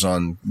platforms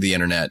on the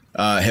internet,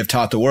 have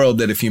taught the world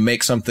that if you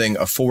make something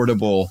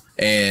affordable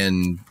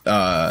and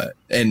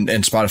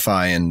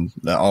Spotify and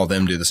all of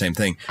them do the same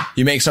thing.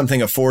 You make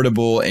something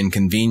affordable and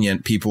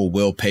convenient, people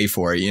will pay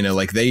for it.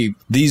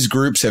 These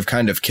groups have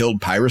kind of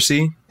killed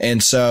piracy.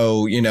 And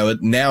so,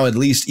 now at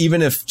least,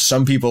 even if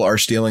some people are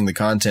stealing the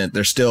content,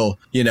 they're still,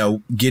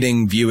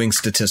 getting viewing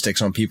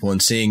statistics on people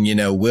and seeing,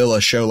 will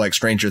a show like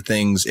Stranger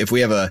Things, if we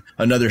have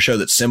another show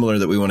that's similar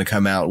that we want to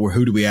come out,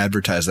 who do we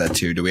advertise that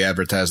to? Do we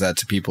advertise that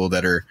to people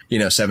that are,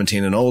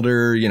 17 and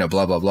older,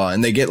 blah, blah, blah.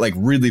 And they get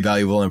really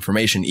valuable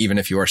information, even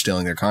if you are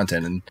stealing their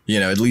content. And,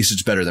 at least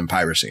it's better than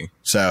piracy.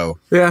 So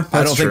yeah,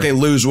 I don't think they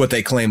lose what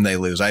they claim they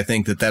lose. I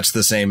think that's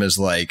the same as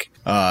that's like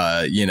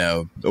when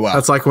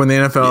the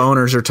NFL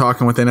owners are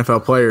talking with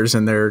NFL players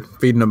and they're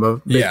feeding them a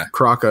big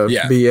crock of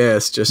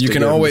BS. Just you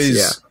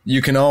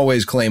can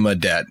always claim a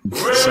debt.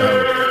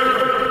 So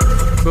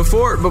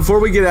before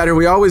we get out here,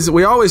 we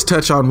always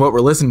touch on what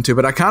we're listening to,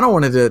 but I kind of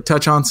wanted to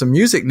touch on some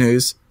music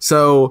news.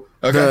 So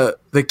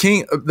the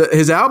king,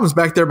 his album's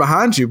back there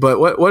behind you. But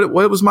what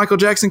was Michael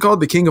Jackson called?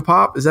 The King of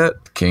Pop? Is that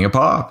King of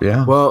Pop?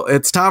 Yeah. Well,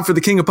 it's time for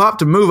the King of Pop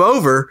to move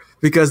over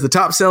because the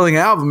top selling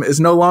album is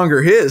no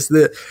longer his.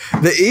 The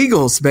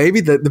Eagles, baby,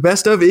 the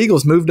best of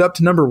Eagles moved up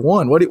to number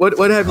 1.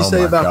 What have you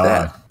say about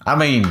that? I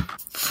mean,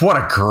 What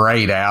a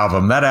great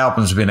album. That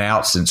album's been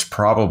out since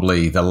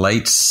probably the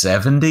late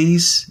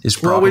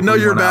 70s. Well, we know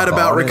you're mad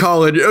about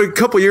recalling a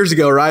couple years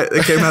ago, right?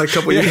 It came out a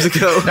couple years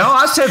ago. No,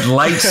 I said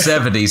late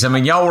 70s. I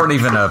mean, y'all weren't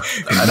even an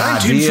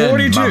idea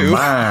in my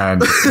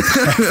mind.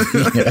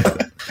 Yeah.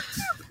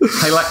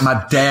 Hey, like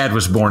my dad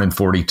was born in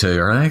 42,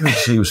 or I think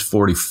she was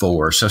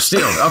 44. So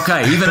still,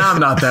 okay, even I'm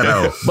not that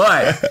old.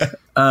 But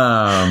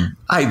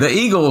hey, the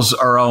Eagles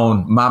are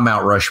on my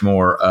Mount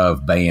Rushmore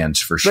of bands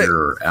for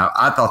sure.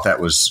 I thought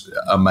that was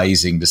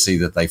amazing to see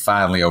that they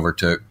finally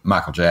overtook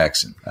Michael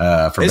Jackson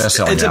for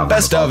best-selling album. It's a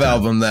best-of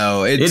album,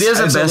 though. It is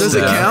a best-of. Does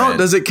it count?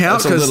 Does it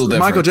count? Because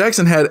Michael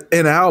Jackson had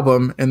an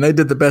album, and they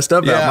did the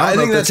best-of album. I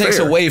think that takes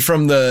away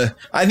from the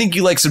 – I think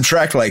you,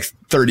 subtract,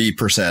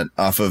 30%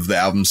 off of the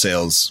album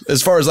sales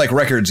as far as,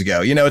 records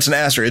go. It's an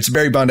asterisk. It's a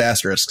Barry Bond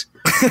asterisk.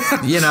 I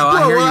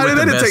hear you with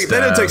they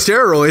didn't take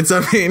steroids. I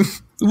mean –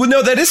 well,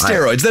 no, that is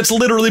steroids. That's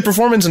literally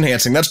performance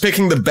enhancing. That's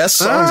picking the best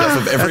songs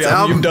off of every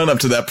album you've done up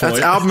to that point.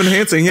 That's album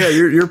enhancing. Yeah,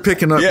 you're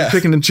picking up,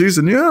 picking and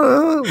choosing.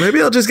 Yeah,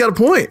 maybe I just got a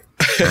point.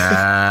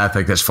 I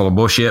think that's full of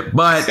bullshit.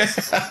 But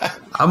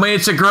I mean,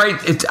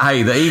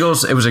 hey, the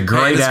Eagles. It was a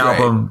great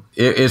album.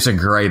 It's a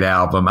great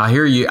album. I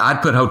hear you.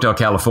 I'd put Hotel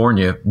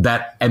California.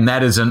 That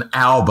is an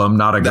album,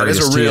 not a greatest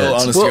hits. That is a real,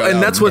 honest well, and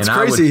album. that's what's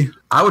crazy.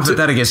 I would put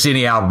that against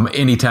any album,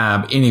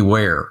 anytime,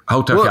 anywhere.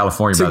 Hotel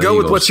California by the Eagles.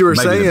 To go with what you were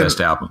saying, the best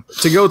album.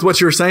 To go with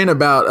what you were saying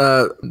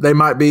about they're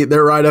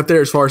right up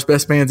there as far as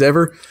best bands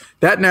ever.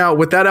 That now,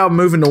 with that album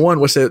moving to 1,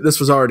 which this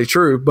was already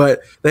true,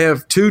 but they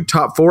have 2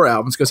 top 4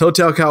 albums because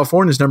Hotel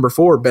California is number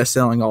 4 best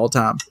selling all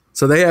time.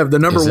 So they have the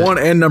number 1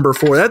 and number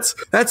 4. That's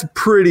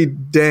pretty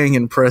dang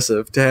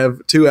impressive to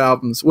have 2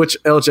 albums, which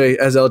as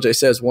LJ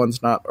says,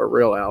 1's not a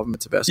real album.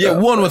 It's a best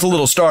album. 1 with a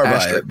little star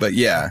by it, but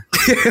yeah.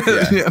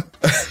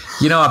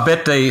 I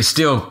bet they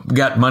still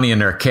got money in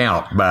their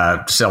account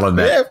by selling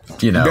that,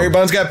 Barry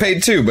Bonds got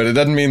paid too, but it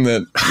doesn't mean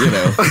that,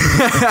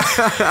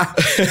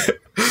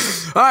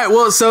 All right,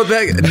 well, so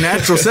that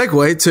natural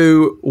segue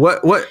to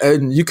what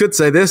and you could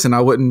say this, and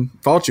I wouldn't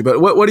fault you, but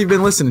what have you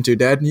been listening to,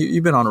 Dad?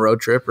 You've been on a road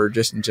trip, or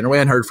just in general? We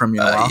hadn't heard from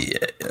you in a while.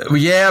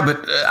 Yeah,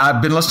 but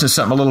I've been listening to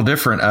something a little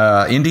different.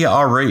 India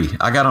Ari.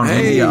 I got on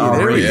India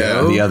Ari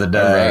the other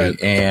day,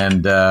 right.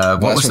 And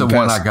what was the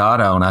one I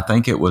got on? I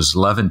think it was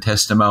Love and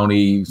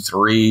Testimony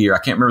 3, or I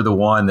can't remember the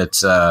one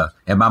that's Am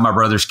I My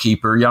Brother's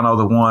Keeper? Y'all know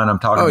the one I'm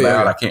talking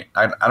about. Yeah.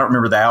 I don't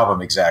remember the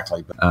album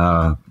exactly,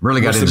 but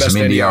really got into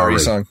some India Ari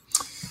song.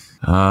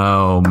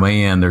 Oh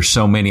man, there's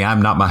so many.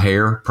 I'm Not My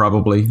Hair,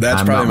 probably.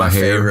 That's probably my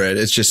favorite.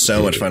 It's just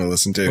so much fun to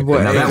listen to.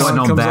 Now, that wasn't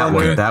on that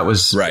one. That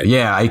was right.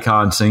 Yeah,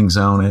 Akon sings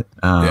on it.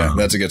 Yeah,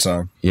 that's a good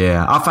song.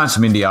 Yeah, I'll find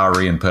some India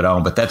Ari and put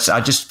on. But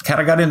I just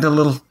kind of got into a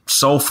little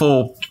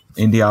soulful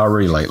India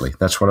Ari lately.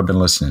 That's what I've been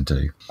listening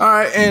to. All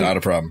right, and not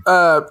a problem.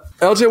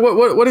 LJ,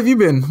 what have you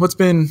been? What's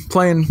been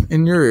playing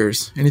in your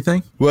ears?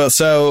 Anything? Well,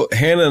 so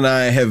Hannah and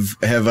I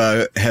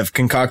have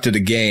concocted a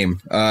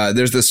game.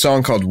 There's this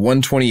song called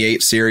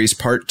 128 Series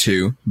Part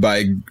 2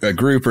 by a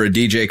group or a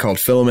DJ called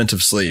Filament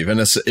of Sleeve,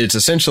 and it's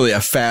essentially a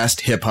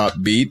fast hip hop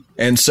beat.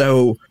 And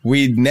so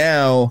we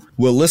now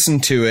will listen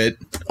to it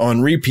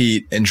on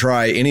repeat and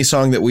try any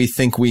song that we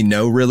think we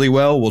know really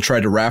well. We'll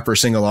try to rap or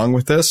sing along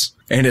with this.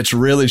 And it's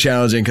really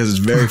challenging because it's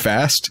very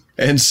fast.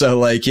 And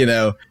so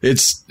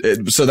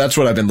so that's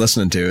what I've been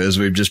listening to is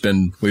we've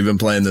been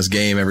playing this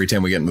game every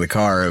time we get into the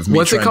car of me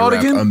What's trying it called to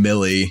rap again? a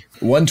milli.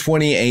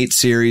 128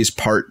 Series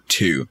Part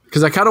 2.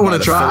 Because I kind of want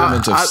to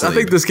try. I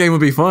think this game would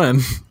be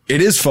fun.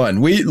 It is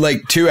fun. We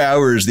 2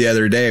 hours the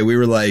other day. We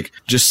were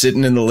just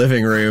sitting in the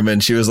living room,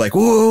 and she was like,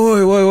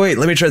 "Whoa, wait,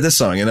 let me try this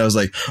song." And I was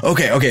like,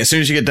 "Okay. As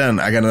soon as you get done,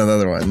 I got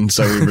another one." And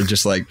so we were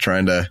just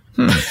trying to.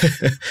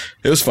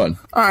 It was fun.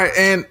 All right,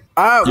 and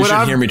you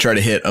should hear me try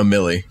to hit a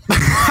milli.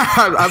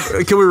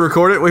 Can we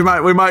record it? We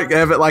might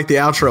have it like the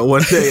outro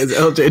one day. Is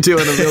LJ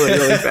doing a milli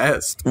really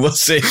fast? We'll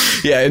see.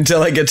 Yeah,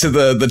 until I get to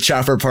the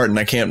chopper part, and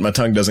I can't. My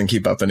tongue doesn't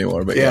keep up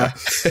anymore. But yeah.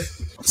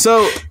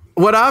 So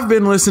what I've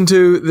been listening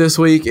to this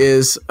week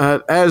is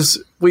this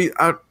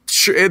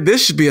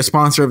should be a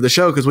sponsor of the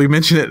show because we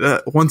mention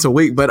it once a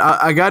week. But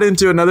I got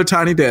into another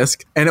Tiny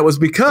Desk, and it was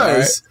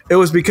because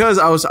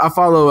I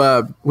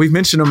follow. We've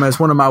mentioned him as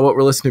one of my what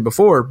we're listening to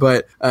before,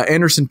 but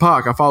Anderson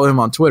Paak. I follow him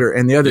on Twitter,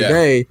 and the other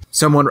day,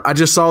 I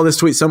just saw this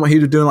tweet. He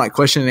was doing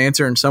question and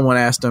answer, and someone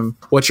asked him,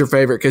 "What's your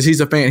favorite?" Because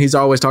he's a fan. He's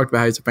always talked about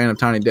how he's a fan of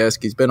Tiny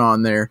Desk. He's been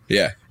on there,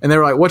 and they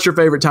were like, "What's your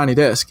favorite Tiny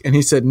Desk?" And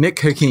he said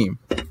Nick Hakim.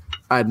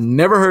 I'd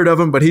never heard of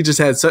him, but he just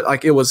had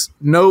it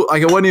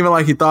wasn't even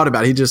like he thought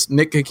about it. He just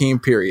Nick Hakim,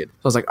 period. So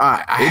I was like, all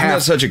right, isn't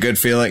that such a good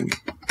feeling?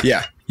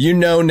 Yeah.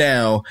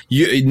 Now,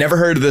 you never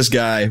heard of this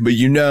guy, but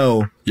you're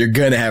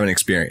going to have an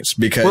experience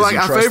because you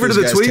trust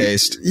this guy's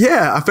taste.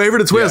 Yeah, I favorited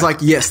the tweet. I was like,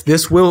 yes,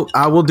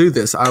 I will do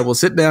this. I will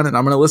sit down and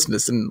I'm going to listen to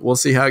this and we'll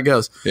see how it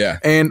goes. Yeah.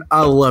 And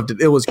I loved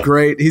it. It was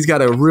great. He's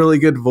got a really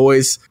good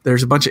voice.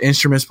 There's a bunch of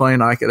instruments playing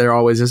like there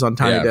always is on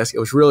Tiny Desk. It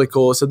was really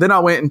cool. So then I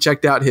went and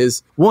checked out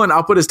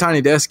I'll put his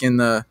Tiny Desk in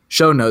the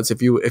show notes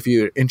if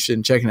you're interested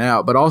in checking it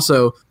out. But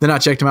also then I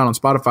checked him out on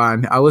Spotify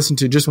and I listened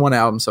to just one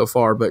album so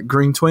far, but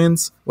Green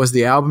Twins was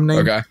the album name.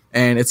 Okay.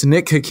 and it's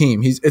Nick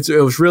Hakim. It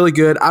was really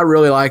good. I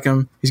really like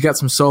him. He's got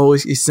some soul.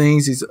 He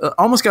sings. He's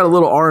almost got a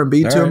little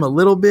R&B to him a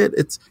little bit.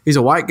 He's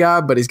a white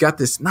guy, but he's got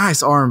this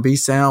nice R&B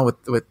sound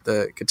with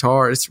the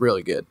guitar. It's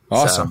really good.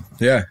 Awesome.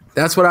 So, yeah.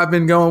 That's what I've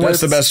been going with.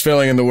 That's the best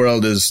feeling in the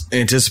world, is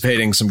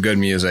anticipating some good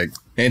music.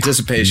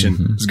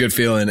 Anticipation is a good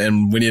feeling,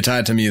 and when you tie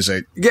it to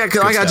music. Yeah,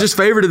 because I just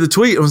favorited the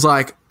tweet and was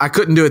like, I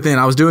couldn't do it then.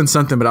 I was doing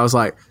something, but I was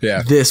like,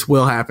 this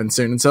will happen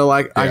soon. And so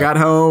I got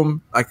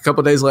home like a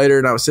couple of days later,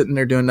 and I was sitting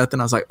there doing nothing.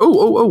 I was like,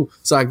 oh.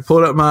 So I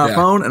pulled up my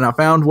phone, and I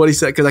found what he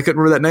said, because I couldn't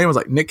remember that name. I was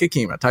like, Nick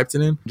Hakim. I typed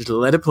it in. Just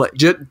let it play.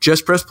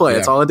 Just press play.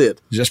 That's all I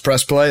did. Just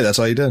press play. That's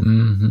all you did.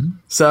 Mm-hmm.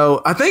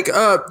 So I think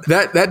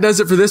that does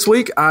it for this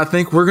week. I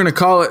think we're going to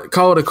call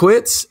it a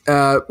quits.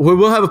 We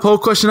will have a poll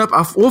question up.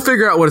 We'll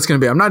figure out what it's going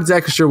to be. I'm not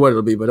exactly sure what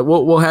it'll be, but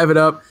we'll have it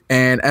up.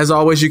 And as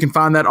always, you can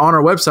find that on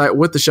our website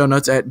with the show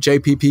notes at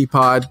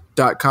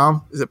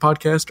jpppod.com. Is it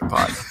podcast or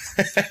pod?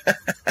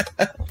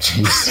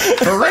 Jeez.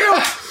 For real?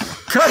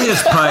 Cut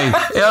his pay.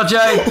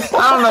 LJ,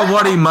 I don't know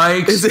what he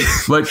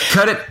makes, but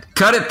cut it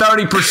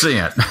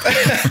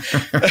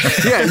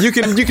 30%. Yeah, you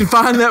can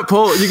find that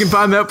poll. You can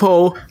find that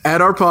poll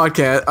at our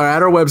podcast or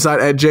at our website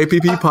at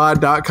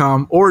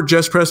jpppod.com or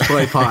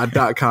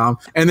justpressplaypod.com.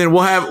 And then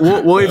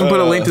we'll even put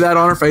a link to that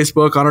on our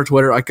Facebook, on our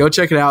Twitter. Like, go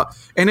check it out.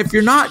 And if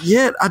you're not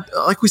yet,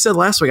 like we said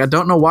last week, I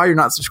don't know why you're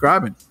not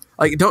subscribing.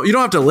 Like, you don't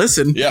have to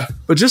listen,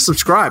 but just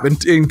subscribe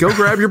and go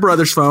grab your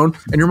brother's phone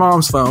and your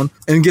mom's phone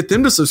and get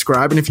them to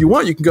subscribe. And if you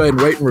want, you can go ahead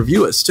and rate and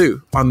review us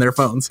too on their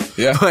phones.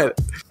 Yeah.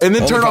 And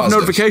then turn off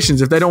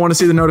notifications. If they don't want to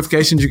see the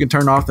notifications, you can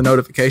turn off the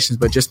notifications,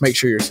 but just make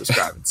sure you're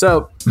subscribing.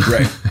 So,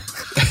 right.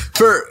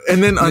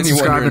 And then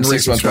unsubscribe and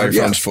 6 months my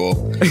phone's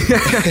full. All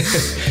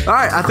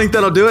right. I think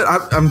that'll do it.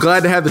 I'm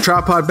glad to have the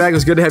tripod back. It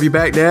was good to have you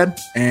back, Dad.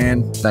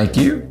 And thank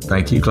you.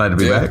 Glad to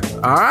be back.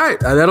 All right.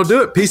 That'll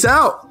do it. Peace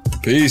out.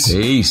 Peace.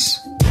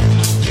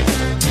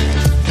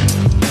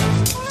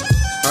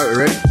 All right,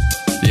 ready?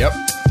 Yep.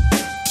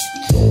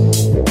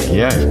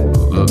 Yeah.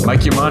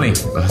 Make your money.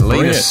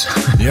 Lead us.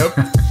 Yep.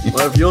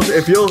 Well,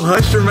 if you'll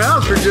hush your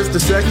mouth for just a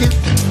second.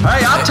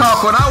 Hey, I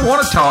talk when I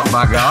want to talk,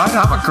 by God.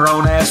 I'm a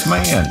grown-ass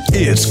man.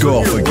 It's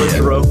golf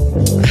again.